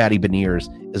fact that Matty Beneirs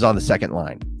is on the second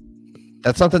line.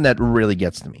 That's something that really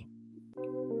gets to me.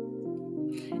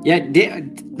 Yeah,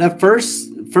 the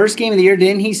first game of the year,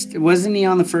 wasn't he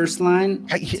on the first line?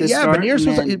 Yeah,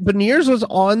 Beneirs was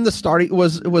on the starting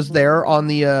was there on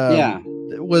the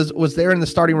was there in the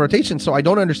starting rotation. So I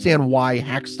don't understand why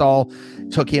Hackstall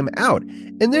took him out.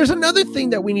 And there's another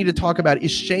thing that we need to talk about is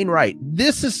Shane Wright.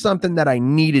 This is something that I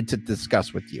needed to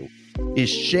discuss with you. Is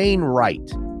Shane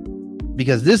Wright,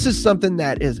 because this is something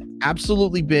that has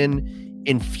absolutely been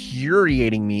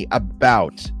infuriating me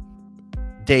about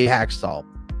Dave Hackstall,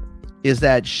 is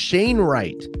that Shane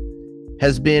Wright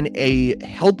has been a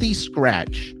healthy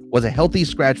scratch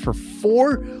for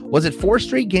 4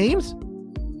 straight games?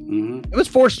 Mm-hmm. It was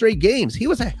 4 straight games. He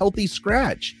was a healthy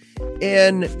scratch.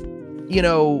 And, you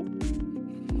know,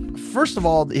 first of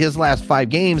all, his last 5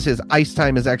 games, his ice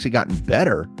time has actually gotten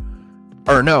better.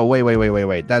 Or no, wait.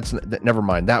 Never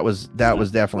mind. That was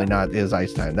definitely not his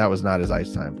ice time. That was not his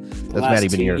ice time. That's Matty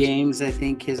Beneirs. 2 games, I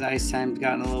think his ice time's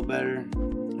gotten a little better.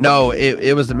 No,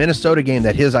 it was the Minnesota game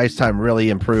that his ice time really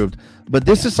improved. But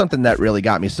this is something that really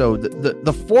got me. So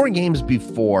the 4 games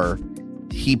before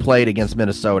he played against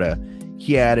Minnesota,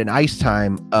 he had an ice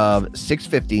time of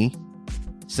 650,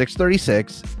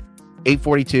 636,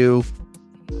 842,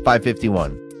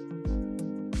 551.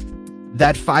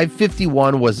 That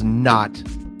 551 was not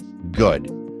good.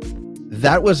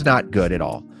 That was not good at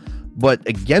all. But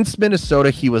against Minnesota,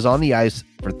 he was on the ice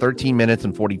for 13 minutes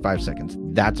and 45 seconds.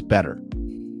 That's better.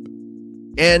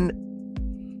 And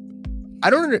I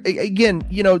don't, again,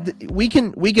 you know, we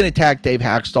can attack Dave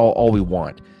Hackstall all we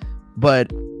want,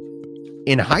 but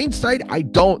in hindsight, I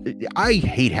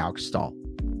hate Hackstall.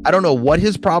 I don't know what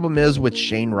his problem is with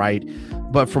Shane Wright,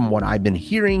 but from what I've been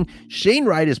hearing, Shane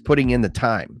Wright is putting in the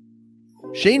time.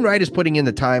 Shane Wright is putting in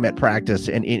the time at practice,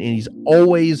 and he's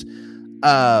always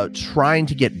trying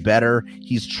to get better.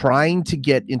 He's trying to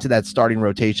get into that starting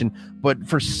rotation, but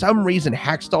for some reason,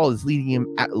 Hackstall is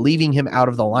leaving him out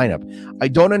of the lineup. I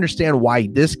don't understand why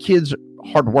this kid's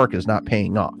hard work is not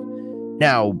paying off.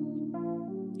 Now,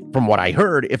 from what I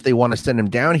heard, if they want to send him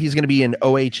down, he's going to be in the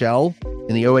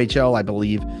OHL, I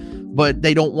believe, but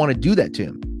they don't want to do that to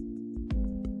him.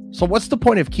 So what's the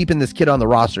point of keeping this kid on the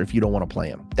roster if you don't want to play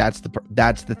him? That's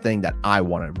the thing that I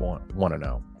want to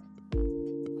know.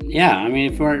 Yeah, I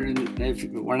mean, if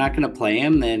we're not going to play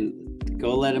him, then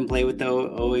go let him play with the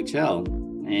OHL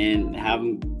and have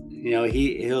him.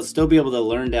 He'll still be able to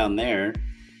learn down there.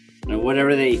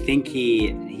 Whatever they think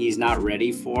he's not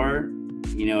ready for,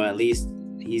 at least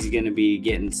he's going to be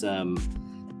getting some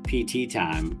PT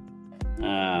time.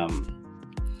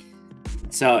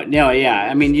 So no, yeah,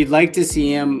 I mean, you'd like to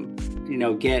see him,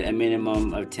 get a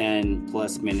minimum of 10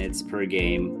 plus minutes per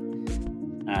game.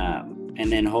 And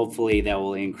then hopefully that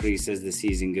will increase as the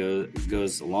season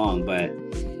goes along. But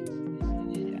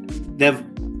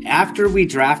after we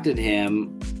drafted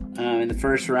him in the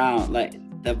first round, like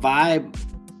the vibe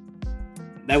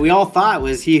that we all thought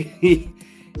was he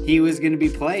was going to be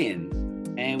playing,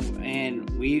 and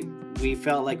we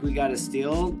felt like we got a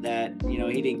steal that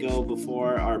he didn't go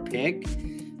before our pick.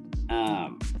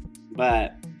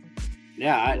 But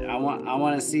yeah, I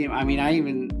want to see him. I mean, I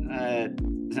even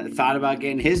thought about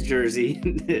getting his jersey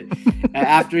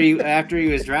after he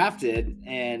was drafted,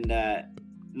 and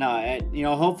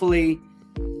hopefully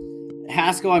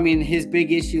Haskell. I mean, his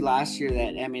big issue last year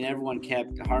everyone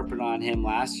kept harping on him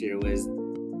last year was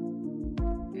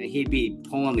he'd be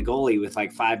pulling the goalie with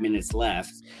like 5 minutes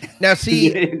left. Now, see,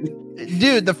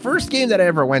 dude, the first game that I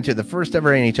ever went to, the first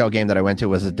ever NHL game that I went to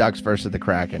was the Ducks versus the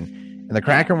Kraken, and the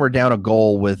Kraken were down a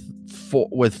goal with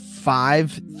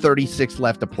 5:36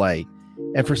 left to play.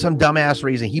 And for some dumbass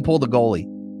reason, he pulled the goalie.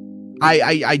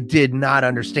 I did not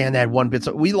understand that one bit.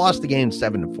 So we lost the game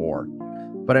 7-4.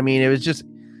 But I mean, it was just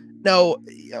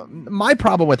my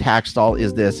problem with Hackstall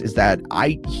is that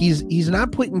he's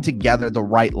not putting together the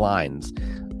right lines.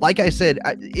 Like I said,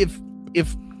 if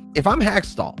I'm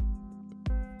Hackstall,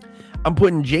 I'm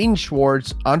putting Jaden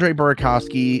Schwartz, Andre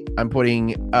Burakovsky, I'm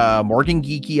putting Morgan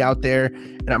Geekie out there,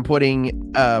 and I'm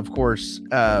putting of course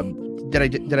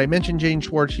did I mention Jaden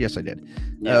Schwartz? Yes, I did.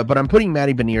 Yeah. But I'm putting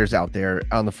Matty Beneirs out there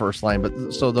on the first line.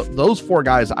 But so those four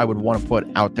guys I would want to put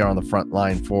out there on the front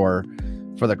line for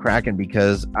the Kraken,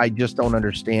 because I just don't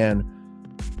understand.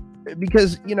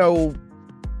 Because I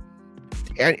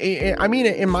mean,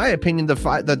 in my opinion,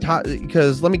 the top.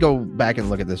 Because let me go back and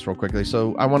look at this real quickly.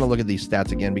 So I want to look at these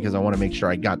stats again because I want to make sure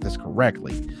I got this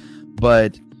correctly.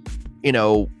 But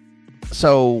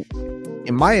so.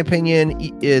 In my opinion,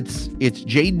 it's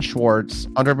Jaden Schwartz,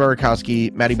 Andre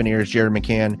Burakovsky, Matty Beneirs, Jared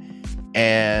McCann,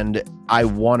 and I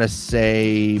want to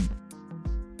say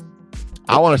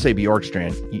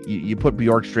Bjorkstrand. You put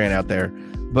Bjorkstrand out there,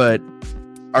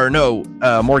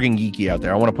 Morgan Geekie out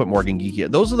there. I want to put Morgan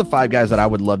Geekie. Those are the five guys that I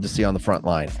would love to see on the front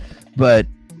line. But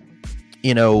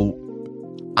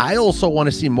I also want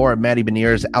to see more of Matty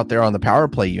Beneirs out there on the power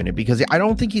play unit, because I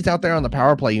don't think he's out there on the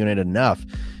power play unit enough.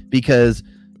 Because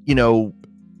let's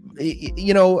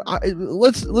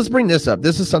bring this up.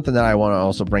 This is something that I want to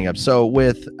also bring up. So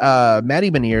with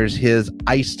Matty Beneirs, his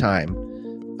ice time,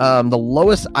 the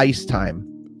lowest ice time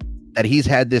that he's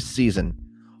had this season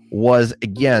was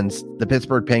against the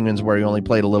Pittsburgh Penguins, where he only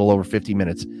played a little over 50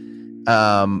 minutes.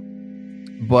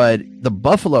 But the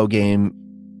Buffalo game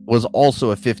was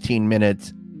also a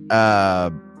 15-minute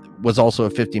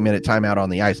timeout on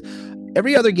the ice.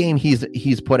 Every other game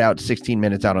he's put out 16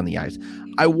 minutes out on the ice.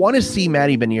 I want to see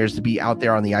Matty Beneirs to be out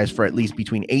there on the ice for at least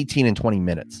between 18 and 20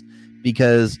 minutes,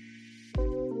 because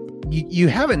you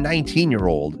have a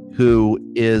 19-year-old who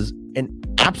is an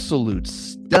absolute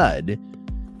stud.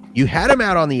 You had him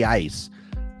out on the ice.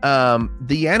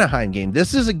 The Anaheim game.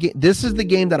 This is the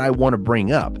game that I want to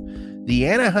bring up. The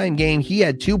Anaheim game, he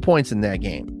had 2 points in that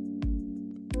game,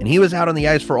 and he was out on the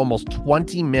ice for almost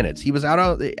 20 minutes. He was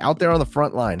out there on the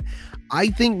front line. I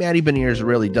think Matty Beneirs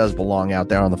really does belong out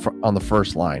there on the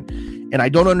first line. And I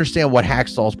don't understand what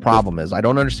Hackstall's problem is. I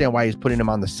don't understand why he's putting him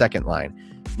on the second line.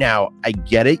 Now, I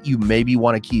get it. You maybe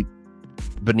want to keep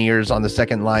Beneirs on the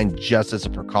second line just as a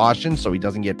precaution, so he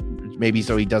doesn't get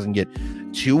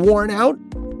too worn out.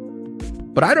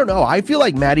 But I don't know. I feel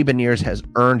like Matty Beneirs has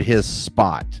earned his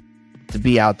spot to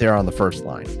be out there on the first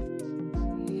line.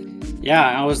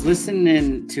 Yeah, I was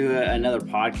listening to another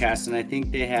podcast, and I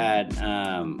think they had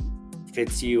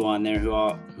Fitzhugh on there, who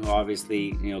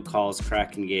obviously calls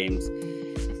Kraken games,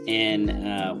 and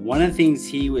one of the things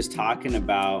he was talking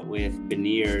about with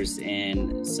Beneirs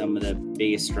and some of the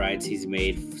biggest strides he's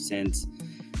made since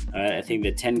I think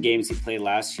the 10 games he played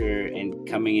last year and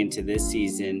coming into this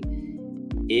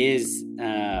season is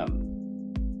how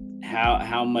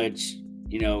much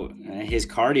his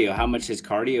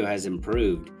cardio has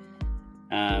improved.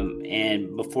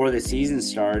 And before the season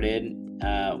started,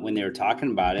 when they were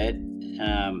talking about it,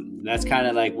 that's kind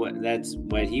of like what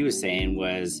he was saying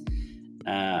was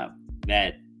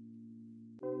that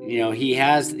he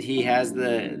has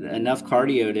the enough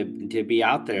cardio to be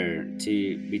out there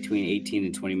to between 18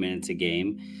 and 20 minutes a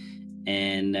game.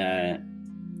 And,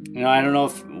 I don't know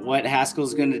what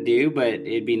Haskell's going to do, but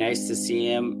it'd be nice to see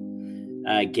him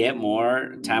get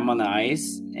more time on the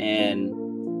ice, and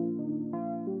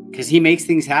because he makes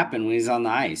things happen when he's on the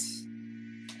ice.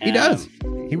 He does.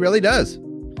 He really does.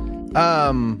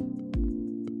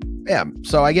 Yeah,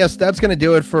 so I guess that's going to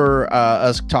do it for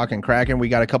us talking Kraken. We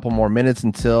got a couple more minutes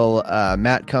until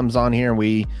Matt comes on here, and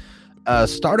we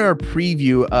start our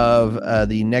preview of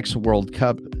the next World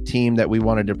Cup team that we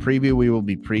wanted to preview. We will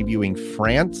be previewing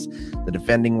France, the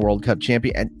defending World Cup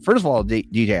champion. And first of all,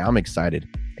 DJ, I'm excited.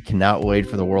 I cannot wait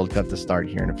for the World Cup to start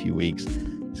here in a few weeks.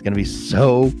 It's going to be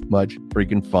so much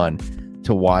freaking fun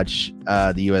to watch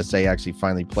the USA actually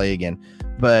finally play again.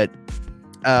 But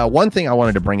one thing I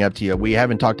wanted to bring up to you, we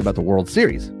haven't talked about the World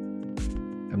Series.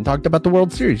 Haven't talked about the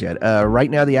World Series yet.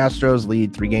 Right now, the Astros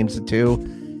lead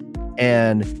 3-2,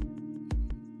 and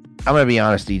I'm going to be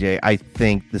honest, DJ. I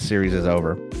think the series is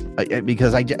over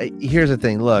because here's the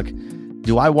thing. Look,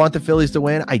 do I want the Phillies to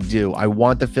win? I do. I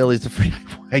want the Phillies to.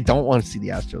 I don't want to see the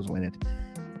Astros win it,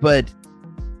 but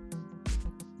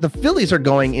the Phillies are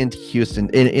going into Houston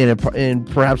in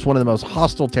perhaps one of the most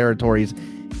hostile territories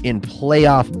in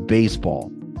playoff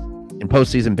baseball, in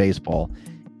postseason baseball,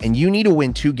 and you need to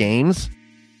win 2 games.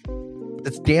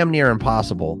 That's damn near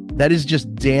impossible. That is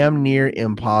just damn near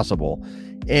impossible.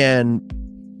 And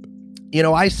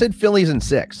I said Phillies in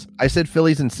 6.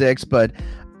 But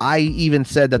I even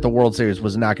said that the World Series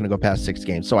was not going to go past 6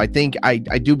 games. So I think I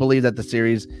do believe that the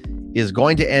series is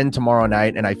going to end tomorrow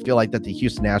night, and I feel like that the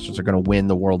Houston Astros are going to win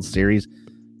the World Series.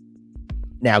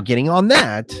 Now, getting on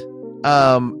that,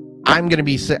 I'm going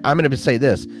to say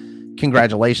this: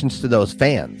 congratulations to those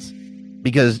fans,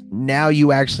 because now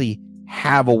you actually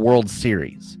have a World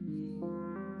Series.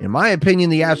 In my opinion,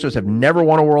 the Astros have never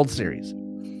won a World Series.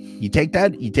 You take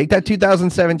that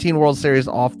 2017 World Series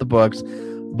off the books,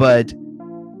 but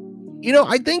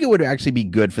I think it would actually be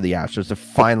good for the Astros to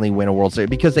finally win a World Series,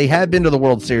 because they have been to the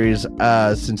World Series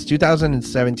since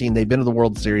 2017. They've been to the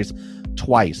World Series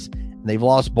twice, and they've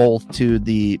lost both to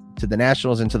the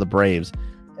Nationals and to the Braves.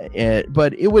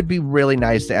 But it would be really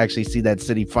nice to actually see that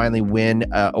city finally win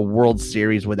a World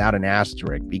Series without an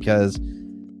asterisk, because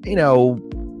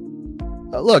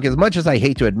look, as much as I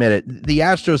hate to admit it, the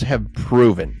Astros have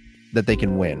proven that they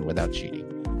can win without cheating.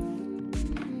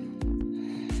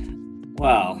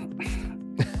 Well,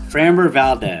 Framber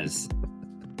Valdez.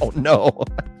 Oh, no.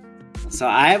 So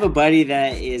I have a buddy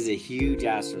that is a huge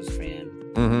Astros fan.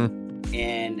 Mm-hmm.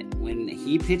 And when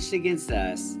he pitched against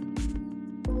us,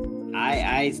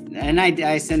 I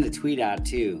sent a tweet out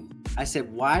too. I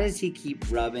said, why does he keep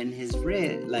rubbing his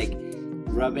wrist,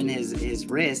 his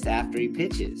wrist after he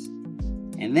pitches?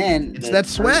 And then it's that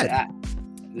sweat.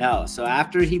 So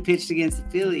after he pitched against the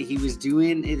Philly, he was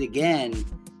doing it again.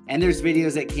 And there's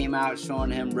videos that came out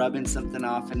showing him rubbing something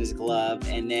off in his glove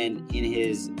and then in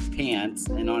his pants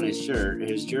and on his shirt,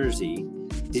 his jersey.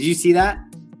 Did you see that?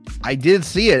 I did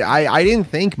see it. I didn't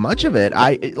think much of it.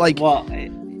 Well,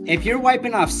 if you're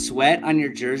wiping off sweat on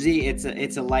your jersey, it's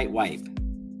a light wipe.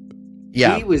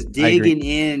 Yeah, he was digging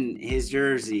in his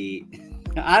jersey.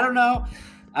 I don't know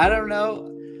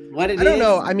what it is. I don't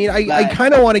know. I mean, I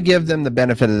kind of want to give them the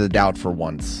benefit of the doubt for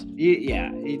once.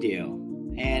 You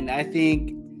do. And I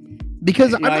think,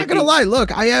 because I'm not going to lie.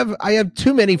 Look, I have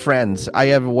too many friends. I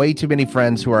have way too many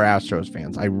friends who are Astros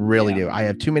fans. I really do. I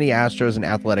have too many Astros and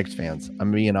Athletics fans.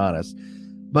 I'm being honest.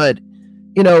 But,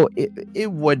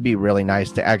 it would be really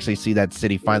nice to actually see that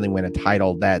city finally win a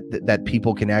title that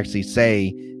people can actually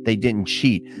say they didn't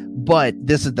cheat. But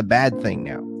this is the bad thing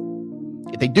now.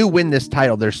 If they do win this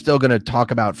title, they're still going to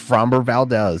talk about Framber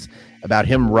Valdez, about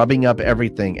him rubbing up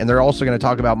everything. And they're also going to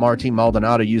talk about Martin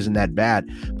Maldonado using that bat.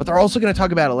 But they're also going to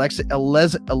talk about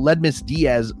Aledmus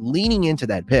Diaz leaning into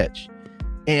that pitch.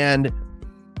 And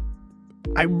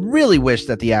I really wish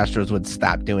that the Astros would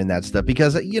stop doing that stuff,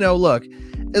 because, look,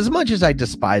 as much as I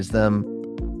despise them,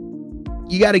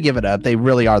 you got to give it up. They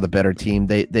really are the better team.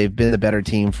 They've been the better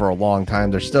team for a long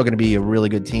time. They're still going to be a really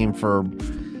good team for,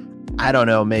 I don't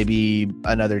know, maybe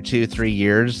another 2-3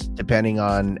 years, depending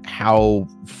on how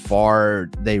far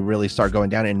they really start going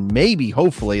down. And maybe,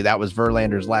 hopefully, that was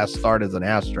Verlander's last start as an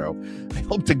Astro. I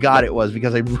hope to God it was,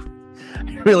 because I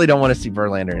really don't want to see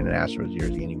Verlander in an Astros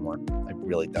jersey anymore. I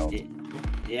really don't.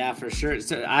 Yeah, for sure.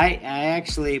 So I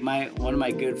actually, one of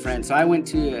my good friends, so I went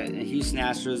to a Houston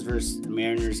Astros versus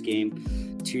Mariners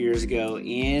game 2 years ago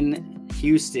in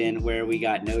Houston, where we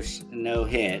got no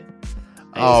hit.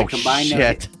 Oh,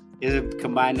 shit. It was a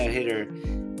combined no-hitter.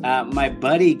 My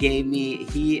buddy gave me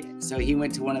he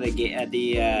went to one of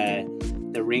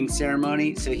the ring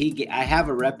ceremony. So I have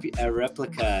a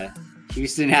replica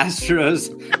Houston Astros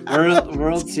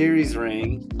World Series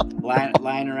ring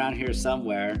lying around here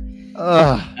somewhere.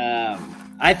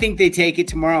 I think they take it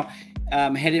tomorrow.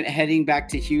 Heading back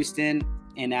to Houston,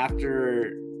 and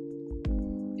after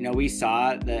we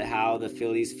saw how the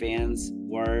Phillies fans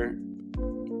were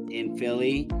in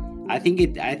Philly. I think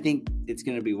it's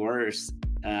going to be worse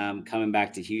coming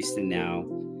back to Houston now.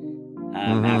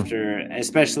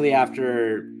 Especially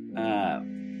after not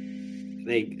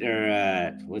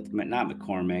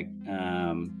McCormick.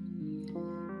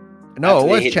 No, it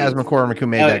was Chas McCormick who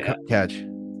made that catch.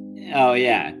 Oh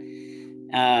yeah.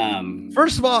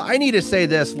 First of all, I need to say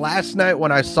this. Last night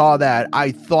when I saw that,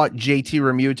 I thought JT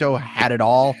Realmuto had it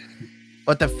all,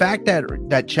 but the fact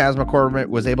that Chas McCormick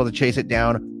was able to chase it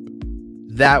down,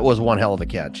 that was one hell of a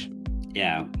catch.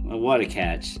 Yeah, what a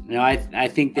catch. No, I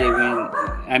think they win.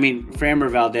 I mean, Framber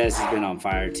Valdez has been on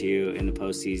fire too in the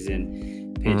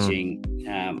postseason pitching.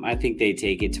 I think they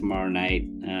take it tomorrow night.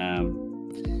 I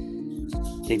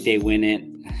think they win it.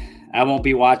 I won't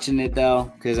be watching it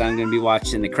though because I'm going to be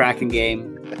watching the Kraken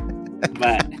game.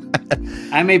 But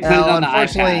I may put it on the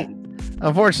iPad.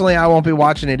 Unfortunately, I won't be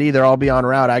watching it either. I'll be en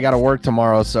route. I got to work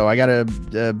tomorrow, so I got to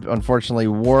unfortunately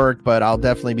work. But I'll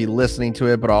definitely be listening to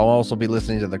it. But I'll also be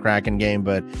listening to the Kraken game.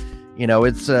 But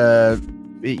it's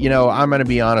I'm going to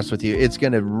be honest with you. It's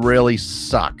going to really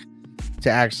suck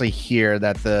to actually hear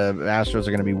that the Astros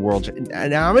are going to be world.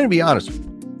 Now I'm going to be honest.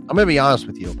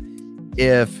 With you.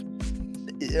 If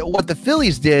what the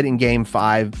Phillies did in Game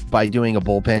 5 by doing a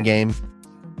bullpen game,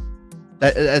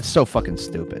 that's so fucking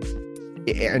stupid.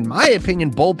 In my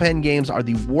opinion, bullpen games are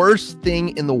the worst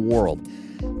thing in the world.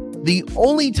 The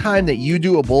only time that you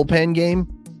do a bullpen game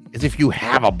is if you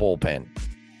have a bullpen.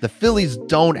 The Phillies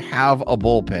don't have a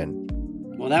bullpen.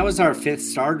 Well, that was our fifth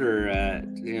starter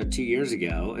 2 years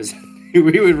ago. We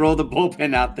would roll the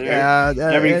bullpen out there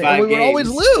every 5 games. We would always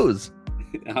lose.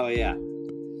 Oh, yeah.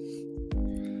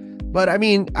 But, I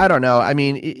mean, I don't know. I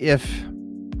mean, if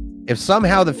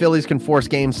somehow the Phillies can force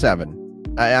Game 7,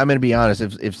 I'm going to be honest.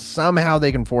 If somehow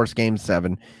they can force Game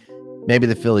 7, maybe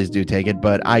the Phillies do take it.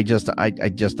 But I just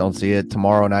don't see it.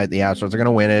 Tomorrow night, the Astros are going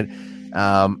to win it.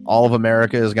 All of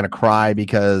America is going to cry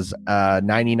because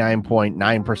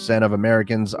 99.9% of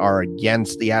Americans are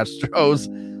against the Astros.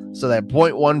 So that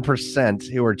 0.1%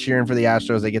 who are cheering for the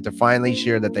Astros, they get to finally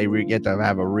share that they get to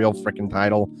have a real freaking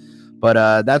title.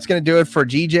 But that's going to do it for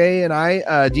DJ and I.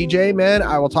 DJ, man,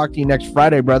 I will talk to you next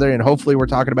Friday, brother. And hopefully we're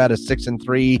talking about a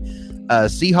 6-3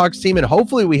 Seahawks team. And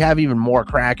hopefully we have even more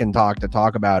Kraken talk to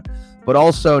talk about. But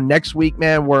also next week,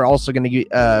 man, we're also going to get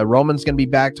Roman's going to be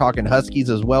back talking Huskies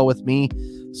as well with me.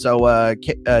 So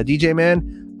DJ,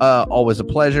 man, always a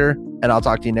pleasure. And I'll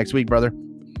talk to you next week, brother.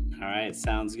 All right.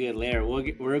 Sounds good. Later, we're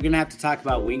going to have to talk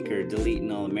about Winker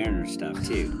deleting all the Mariner stuff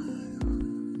too.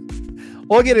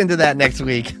 We'll get into that next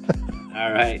week.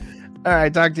 All right.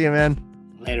 Talk to you, man.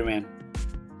 Later, man.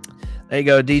 There you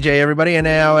go, DJ, everybody. And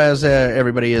now, as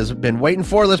everybody has been waiting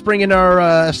for, let's bring in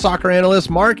our soccer analyst,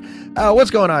 Mark. What's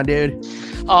going on, dude?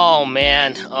 Oh,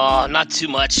 man. Not too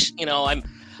much.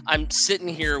 I'm sitting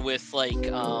here with what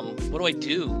do I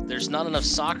do? There's not enough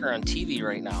soccer on TV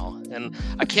right now. And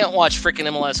I can't watch freaking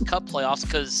MLS Cup playoffs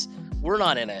because we're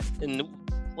not in it. And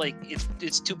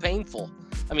it's too painful.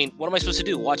 I mean, what am I supposed to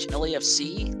do? Watch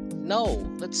LAFC? No,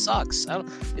 that sucks.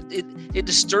 It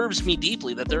disturbs me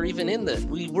deeply that they're even in the.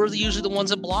 We're usually the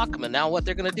ones that block them, and now what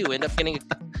they're going to do? End up getting.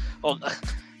 All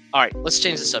right, let's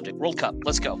change the subject. World Cup,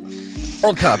 let's go.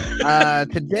 World Cup.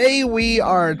 Today we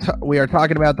are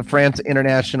talking about the France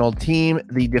international team,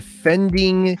 the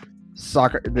defending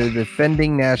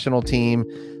national team.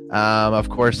 Of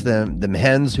course, the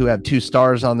hens who have 2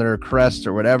 stars on their crest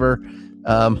or whatever.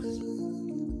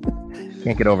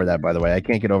 Can't get over that, by the way. I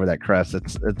can't get over that crest.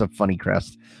 It's a funny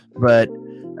crest. But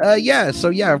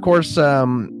of course,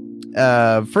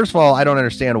 first of all, I don't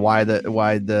understand why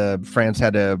the France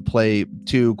had to play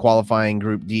 2 qualifying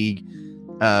Group D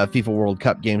FIFA World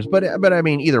Cup games. But I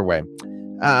mean, either way,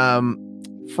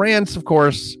 France, of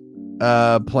course,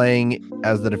 playing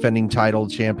as the defending title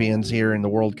champions here in the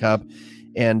World Cup.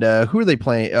 And who are they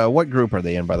playing? What group are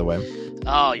they in, by the way?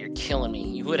 Oh, you're killing me.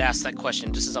 You would ask that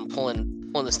question just as I'm pulling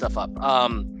this stuff up.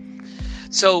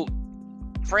 So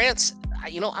France,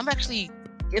 I'm actually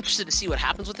interested to see what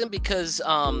happens with them because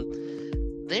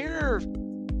they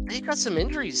got some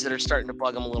injuries that are starting to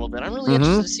bug them a little bit. I'm really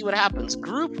interested to see what happens.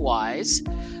 Group wise,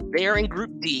 They are in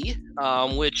Group D,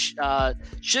 which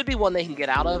should be one they can get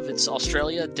out of. It's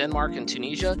Australia, Denmark, and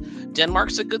Tunisia.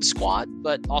 Denmark's a good squad,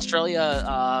 but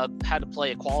Australia had to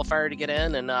play a qualifier to get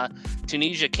in, and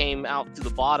Tunisia came out through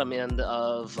the bottom end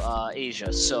of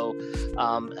Asia. So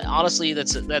honestly,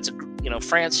 that's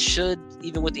France should,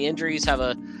 even with the injuries, have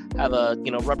a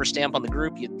rubber stamp on the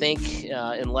group. You'd think,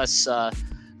 unless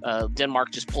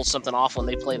Denmark just pulls something off when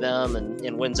they play them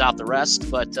and wins out the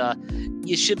rest. But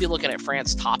you should be looking at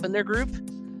France top in their group,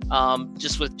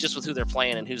 just with who they're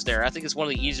playing and who's there. I think it's one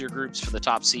of the easier groups for the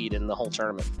top seed in the whole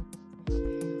tournament.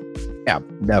 Yeah,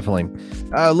 definitely.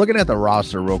 Looking at the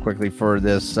roster real quickly for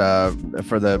this,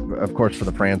 for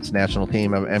the France national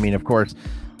team. I mean, of course,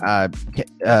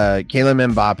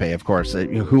 Kylian Mbappe, of course.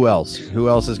 Who else? Who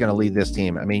else is going to lead this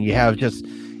team? I mean, you have just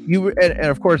and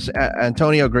of course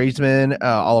Antonio Griezmann,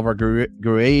 Oliver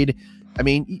Giroud. I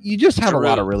mean, you just have Giroud, a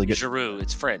lot of really good. Giroud,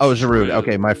 it's French. Oh, Giroud.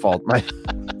 Okay, my fault.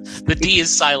 The D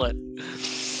is silent.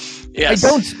 Yes. I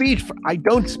don't speak. You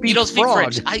don't speak frog.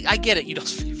 French. I get it. You don't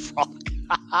speak frog.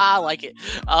 I like it.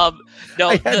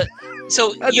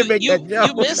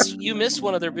 You missed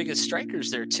one of their biggest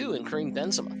strikers there too, in Karim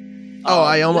Benzema.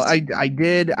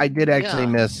 I did actually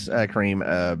miss Karim.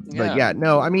 But yeah,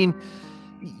 no, I mean,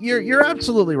 you're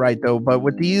absolutely right though. But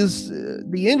with these,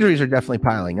 the injuries are definitely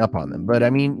piling up on them. But I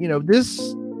mean,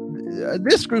 this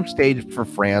group stage for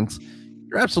France,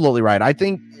 you're absolutely right. I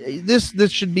think this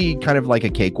should be kind of like a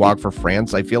cakewalk for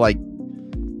France. I feel like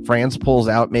France pulls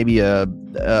out maybe a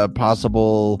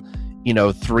possible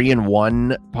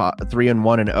 3-1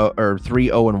 or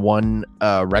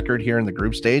 3-0-1 record here in the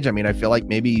group stage. I mean, I feel like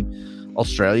maybe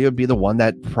Australia would be the one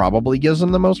that probably gives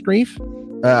them the most grief.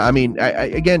 I mean,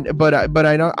 I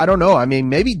don't know. I mean,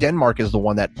 maybe Denmark is the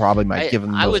one that probably might give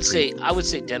them the most grief. I would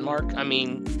say Denmark. I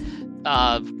mean,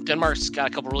 Denmark's got a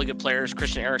couple really good players.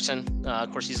 Christian Eriksen,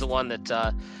 of course, he's the one that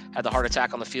had the heart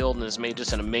attack on the field and has made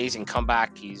just an amazing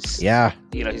comeback. He's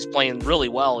playing really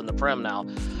well in the Prem now.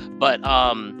 But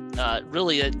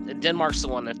really, Denmark's the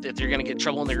one that if you're going to get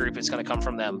trouble in the group, it's going to come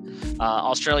from them.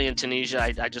 Australia and Tunisia,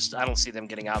 I don't see them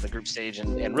getting out of the group stage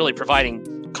and really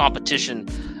providing competition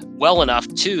well enough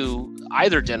to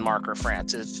either Denmark or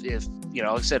France. If like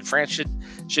I said, France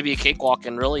should be a cakewalk,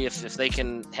 and really, if they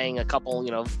can hang a couple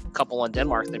on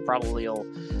Denmark, they probably will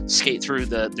skate through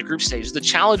the group stage. The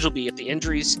challenge will be if the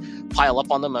injuries pile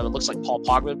up on them. It looks like Paul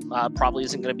Pogba probably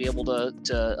isn't going to be able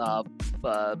to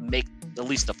make at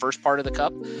least the first part of the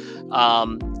cup.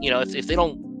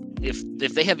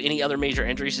 If they have any other major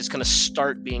injuries, it's going to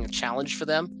start being a challenge for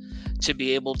them to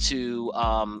be able to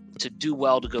do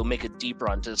well, to go make a deep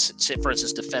run, to for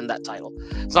instance defend that title.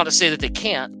 It's not to say that they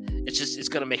can't. It's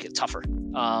going to make it tougher.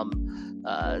 Pogba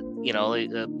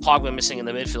missing in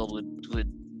the midfield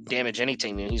would damage any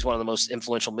team. He's one of the most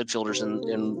influential midfielders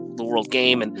in the world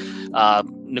game, and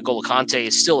N'Golo Kante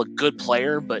is still a good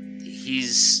player, but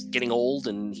he's getting old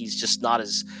and he's just not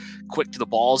as quick to the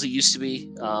ball as he used to be.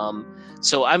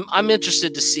 So I'm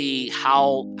interested to see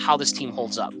how this team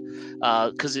holds up.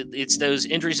 Because it's those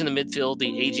injuries in the midfield,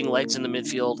 the aging legs in the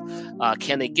midfield.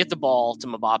 Can they get the ball to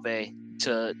Mbappe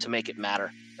to make it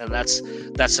matter? And that's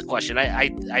the question.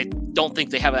 I don't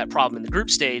think they have that problem in the group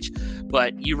stage,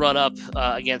 but you run up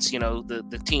against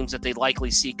the teams that they likely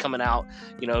see coming out.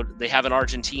 They have an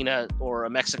Argentina or a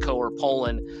Mexico or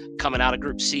Poland coming out of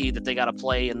Group C that they got to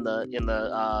play in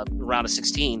the round of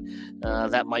 16.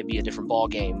 That might be a different ball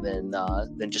game than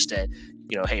just a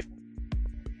hey,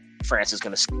 France is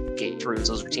going to skate through.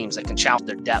 Those are teams that can challenge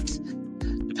their depth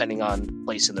depending on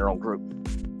place in their own group.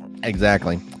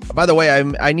 Exactly. By the way,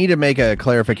 I need to make a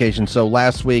clarification. So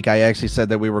last week I actually said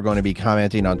that we were going to be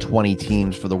commenting on 20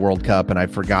 teams for the World Cup, and I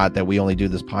forgot that we only do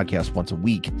this podcast once a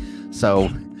week. So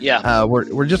yeah,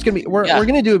 we're just gonna be we're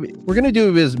gonna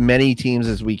do as many teams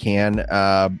as we can.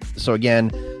 So again,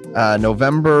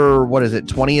 November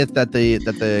 20th that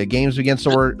the games begin.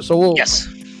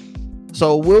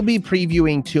 So we'll be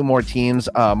previewing 2 more teams.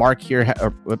 Mark here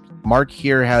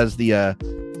has the.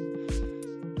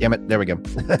 Damn it! There we go.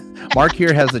 Mark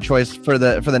here has the choice for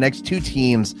the next 2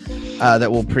 teams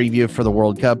that we'll preview for the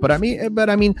World Cup. But I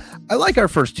mean, I like our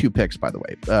first 2 picks, by the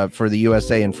way, for the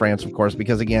USA and France, of course,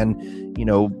 because again,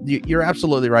 you're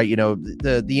absolutely right.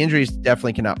 The injuries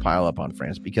definitely cannot pile up on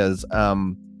France because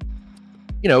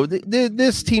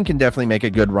this team can definitely make a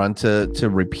good run to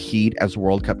repeat as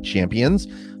World Cup champions.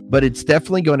 But it's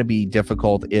definitely going to be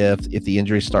difficult if the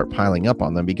injuries start piling up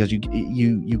on them, because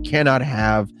you cannot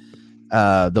have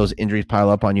those injuries pile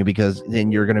up on you, because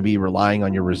then you're going to be relying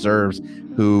on your reserves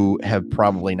who have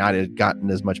probably not gotten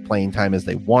as much playing time as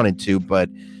they wanted to. But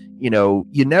you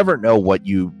never know what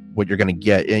you're going to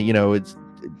get. And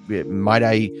might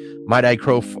I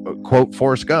quote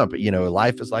Forrest Gump,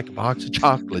 life is like a box of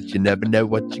chocolates. You never know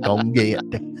what you're going to get.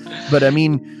 But I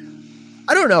mean,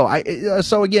 I don't know.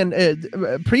 So again,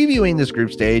 previewing this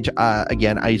group stage,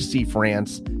 again, I see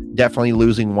France definitely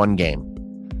losing one game.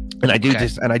 And I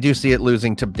do see it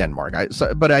losing to Denmark.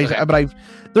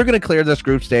 They're going to clear this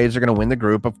group stage. They're going to win the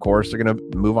group. Of course, they're going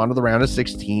to move on to the round of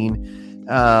 16.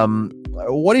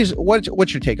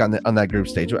 What's your take on that group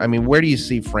stage? I mean, where do you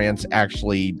see France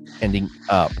actually ending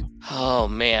up? Oh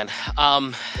man.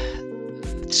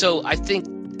 So I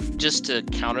think just to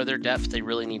counter their depth, they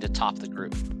really need to top the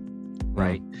group,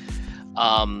 right?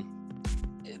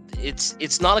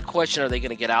 It's not a question, are they going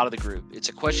to get out of the group? It's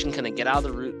a question, can they get out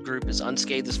of the group as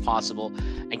unscathed as possible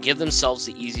and give themselves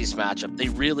the easiest matchup? They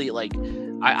really,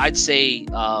 I'd say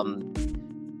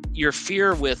your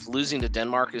fear with losing to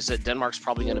Denmark is that Denmark's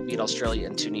probably going to beat Australia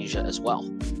and Tunisia as well,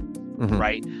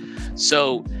 right?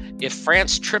 So if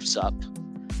France trips up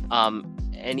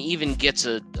and even gets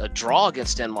a draw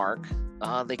against Denmark,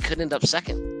 they could end up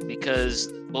second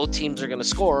because both teams are going to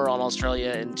score on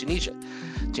Australia and Tunisia.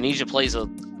 Tunisia plays a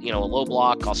low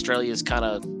block. Australia is kind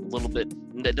of a little bit,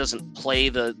 that doesn't play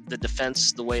the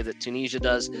defense the way that Tunisia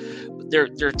does.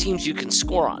 They're teams you can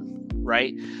score on,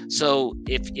 right? So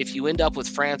if you end up with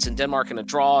France and Denmark in a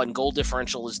draw and goal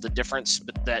differential is the difference,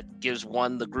 but that gives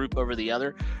one the group over the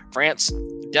other, France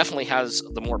definitely has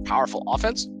the more powerful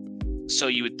offense. So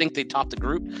you would think they top the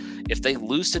group. If they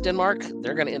lose to Denmark,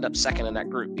 they're going to end up second in that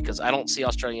group because I don't see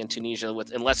Australia and Tunisia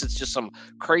unless it's just some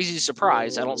crazy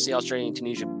surprise. I don't see Australia and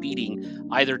Tunisia beating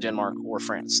either Denmark or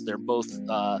France. They're both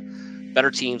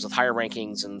better teams with higher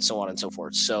rankings and so on and so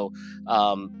forth. So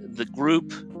the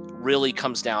group really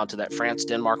comes down to that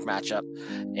France-Denmark matchup,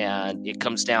 and it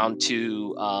comes down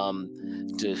to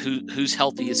who's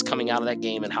healthiest coming out of that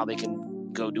game and how they can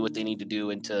go do what they need to do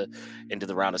into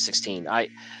the round of 16.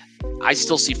 I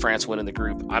still see France winning the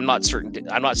group. I'm not certain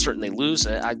they lose.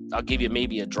 I'll give you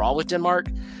maybe a draw with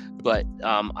Denmark, but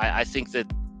I think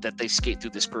that they skate through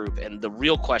this group. And the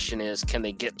real question is, can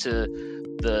they get to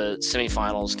the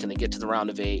semifinals? Can they get to the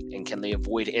round of 8? And can they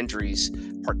avoid injuries,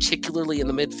 particularly in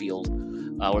the midfield,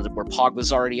 where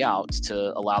Pogba's already out,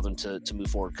 to allow them to move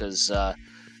forward? Because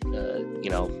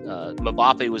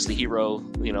Mbappe was the hero,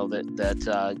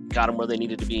 that got them where they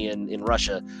needed to be in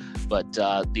Russia, but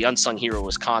the unsung hero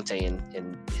was Conte,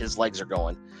 and his legs are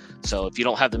going. So if you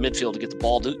don't have the midfield to get the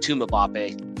ball to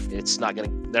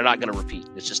Mbappe, they're not gonna repeat.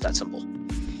 It's just that simple.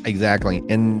 Exactly,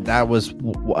 and that was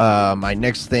my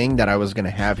next thing that I was going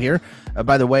to have here.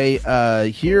 By the way,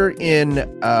 here in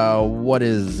what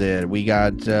is it? We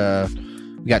got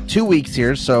 2 weeks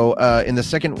here. So in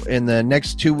the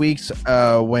next 2 weeks,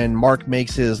 when Mark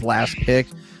makes his last pick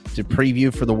to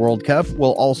preview for the World Cup,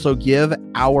 we'll also give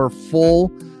our full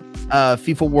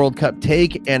FIFA World Cup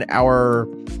take and our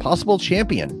possible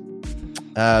champion.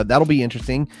 That'll be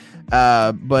interesting.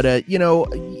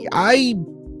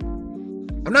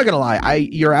 I'm not gonna lie.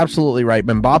 You're absolutely right.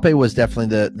 Mbappe was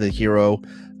definitely the hero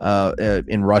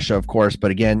in Russia, of course.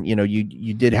 But again,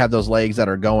 you did have those legs that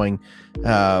are going in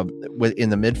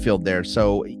the midfield there.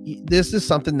 So this is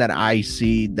something that I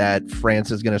see that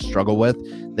France is going to struggle with.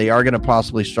 They are going to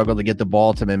possibly struggle to get the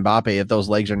ball to Mbappe if those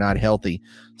legs are not healthy.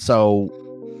 So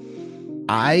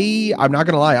I'm not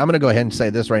going to lie. I'm going to go ahead and say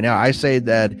this right now. I say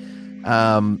that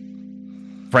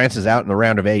France is out in the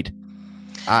round of 8.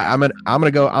 I'm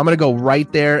gonna go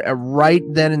right there, right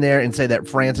then and there, and say that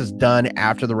France is done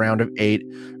after the round of 8,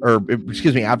 or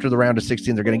excuse me, after the round of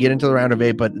 16. They're going to get into the round of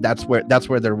 8, but that's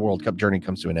where their World Cup journey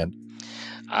comes to an end.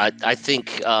 I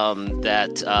think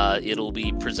that it'll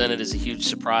be presented as a huge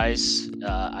surprise.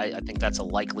 I think that's a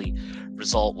likely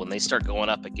result when they start going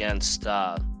up against.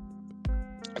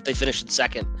 If they finish in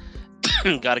second,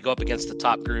 got to go up against the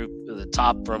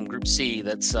top from Group C.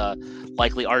 That's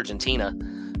likely Argentina.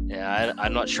 Yeah,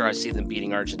 I'm not sure I see them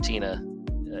beating Argentina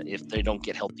if they don't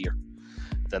get healthier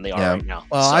than they are right now.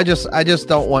 Well, so, I just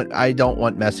don't want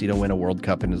Messi to win a World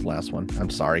Cup in his last one. I'm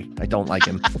sorry, I don't like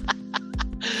him.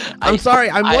 I'm sorry.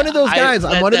 I'm one of those guys.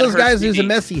 I'm one of those guys who's a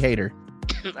Messi hater.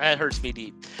 That hurts me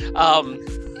deep. And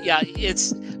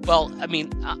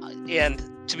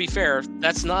to be fair,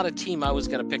 that's not a team I was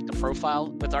going to pick to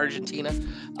profile with Argentina.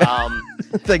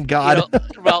 Thank God.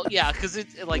 Because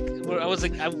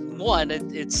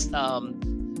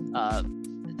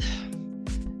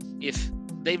if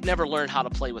they've never learned how to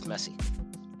play with Messi,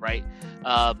 right?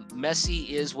 Messi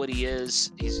is what he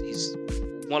is. He's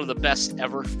one of the best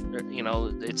ever.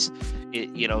 He's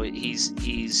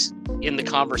in the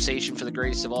conversation for the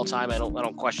greatest of all time. I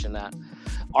don't question that.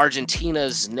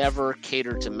 Argentina's never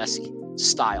catered to Messi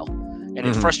style. and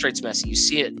it frustrates Messi. You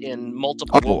see it in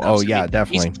multiple World Cups.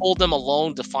 Definitely. He's pulled them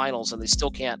alone to finals, and they still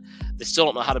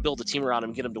don't know how to build a team around him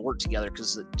and get them to work together,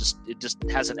 because it just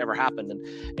hasn't ever happened.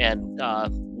 And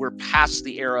we're past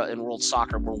the era in world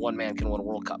soccer where one man can win a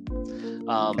World Cup.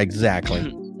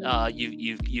 Exactly.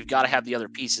 You've got to have the other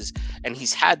pieces, and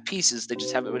he's had pieces. They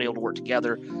just haven't been able to work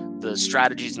together. The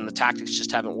strategies and the tactics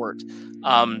just haven't worked.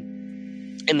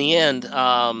 In the end,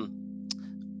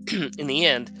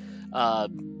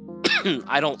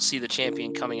 I don't see the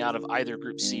champion coming out of either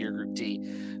Group C or Group D,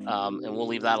 and we'll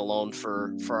leave that alone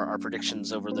for our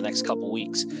predictions over the next couple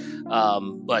weeks.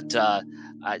 But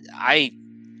I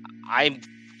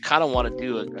kind of want to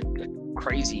do a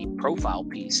crazy profile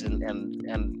piece,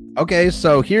 and okay,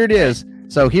 so here it is.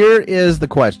 So here is the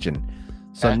question.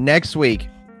 So Okay. Next week,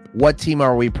 what team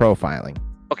are we profiling?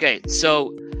 Okay,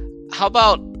 so how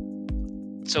about,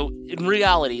 so in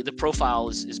reality, the profile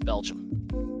is Belgium.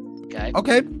 Okay.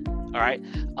 Okay. All right.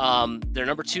 They're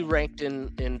number 2 ranked in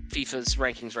FIFA's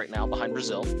rankings right now, behind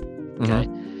Brazil. Okay.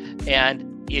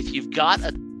 And if you've got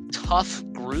a tough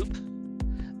group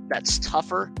that's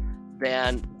tougher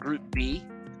than Group B,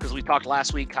 because we talked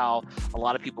last week how a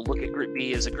lot of people look at Group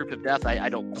B as a group of death. I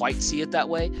don't quite see it that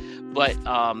way, but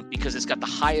because it's got the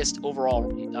highest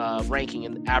overall ranking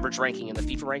and average ranking in the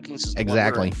FIFA rankings. Is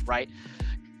Exactly. in, right.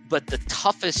 But the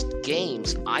toughest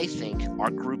games, I think,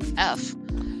 are Group F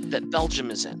that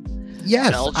Belgium is in.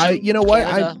 Yes, Belgium, you know what?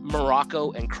 Canada,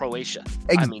 Morocco, and Croatia.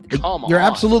 I mean, come on. You're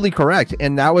absolutely correct,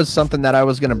 and that was something that I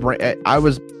was going to bring. I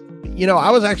was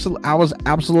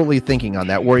absolutely thinking on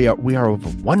that. We are over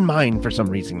one mind for some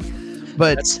reason,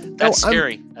 but that's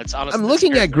scary. That's honestly. I'm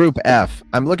looking at Group F.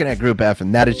 I'm looking at Group F,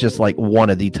 and that is just like one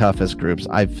of the toughest groups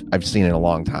I've seen in a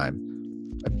long time.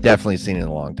 I've definitely seen it in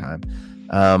a long time.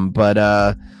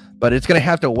 But it's going to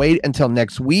have to wait until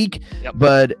next week. Yep.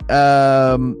 But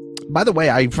by the way,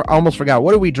 I almost forgot.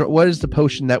 What is the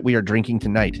potion that we are drinking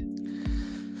tonight?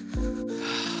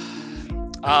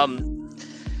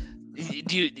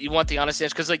 Do you want the honest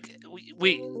answer? Because like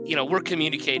we're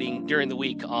communicating during the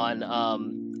week on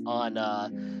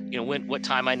what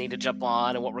time I need to jump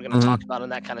on and what we're going to talk about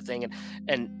and that kind of thing.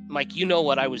 And Mike, you know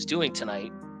what I was doing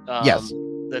tonight? Yes.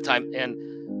 The time, and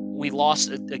we lost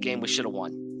a game we should have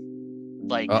won.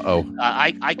 Like,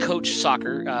 I coach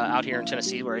soccer out here in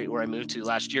Tennessee, where I moved to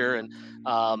last year, and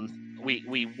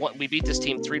we beat this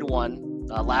team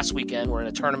 3-1 last weekend. We're in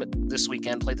a tournament this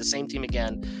weekend, played the same team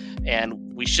again, and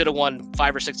we should have won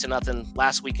 5 or 6-0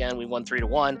 last weekend. We won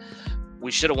 3-1.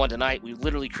 We should have won tonight. We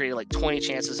literally created like 20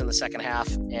 chances in the second half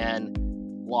and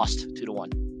lost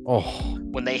 2-1. Oh,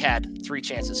 when they had 3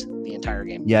 chances the entire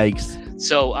game. Yikes!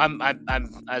 So I'm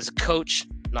as a coach,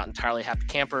 not entirely happy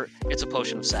camper. It's a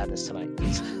potion of sadness tonight.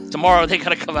 Tomorrow they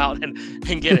gotta come out and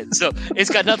get it. So it's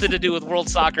got nothing to do with world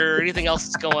soccer or anything else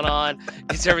that's going on.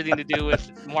 It's everything to do with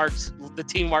the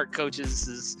team Mark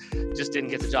coaches just didn't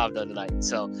get the job done tonight.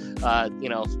 So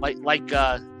like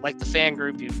the fan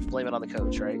group, you blame it on the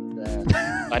coach, right?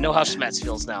 I know how Schmetz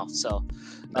feels now. So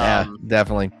yeah,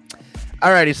 definitely.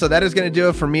 Alrighty, so that is going to do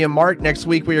it for me and Mark. Next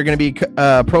week, we are going to be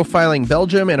profiling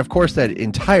Belgium and, of course, that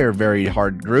entire very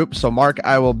hard group. So, Mark,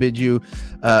 I will bid you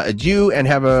adieu and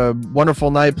have a wonderful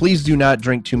night. Please do not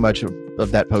drink too much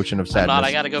of that potion of sadness.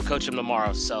 I got to go coach him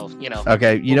tomorrow, so,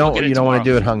 Okay, you don't want to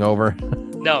do it hungover.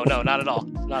 No, not at all.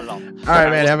 Not at all. All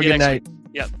right, man, have a good night.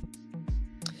 Yep.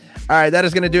 All right, that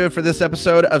is going to do it for this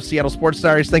episode of Seattle Sports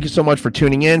Diaries. Thank you so much for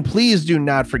tuning in. Please do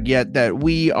not forget that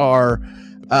we are...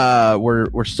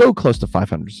 we're so close to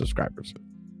 500 subscribers.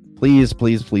 Please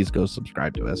go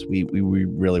subscribe to us. We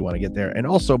really want to get there. And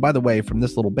also, by the way, from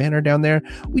this little banner down there,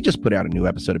 we just put out a new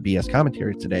episode of BS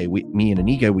Commentary today. Me and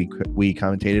Anika, we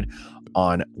commentated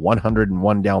on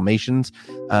 101 Dalmatians.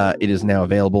 It is now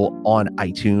available on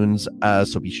iTunes.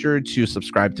 So be sure to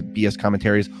subscribe to BS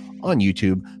Commentaries on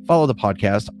YouTube. Follow the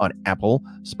podcast on Apple,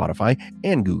 Spotify,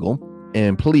 and Google.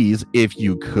 And please, if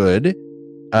you could,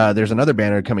 there's another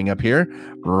banner coming up here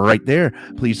right there.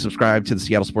 Please subscribe to the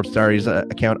Seattle Sports Diaries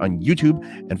account on YouTube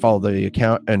and follow the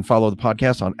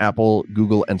podcast on Apple,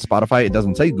 Google, and Spotify. It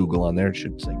doesn't say Google on there. It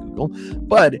should say Google.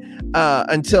 But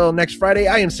until next Friday,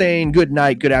 I am saying good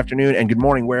night, good afternoon, and good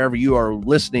morning wherever you are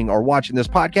listening or watching this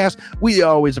podcast. We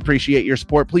always appreciate your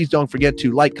support. Please don't forget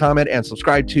to like, comment, and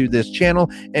subscribe to this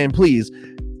channel. And please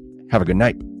have a good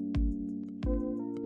night.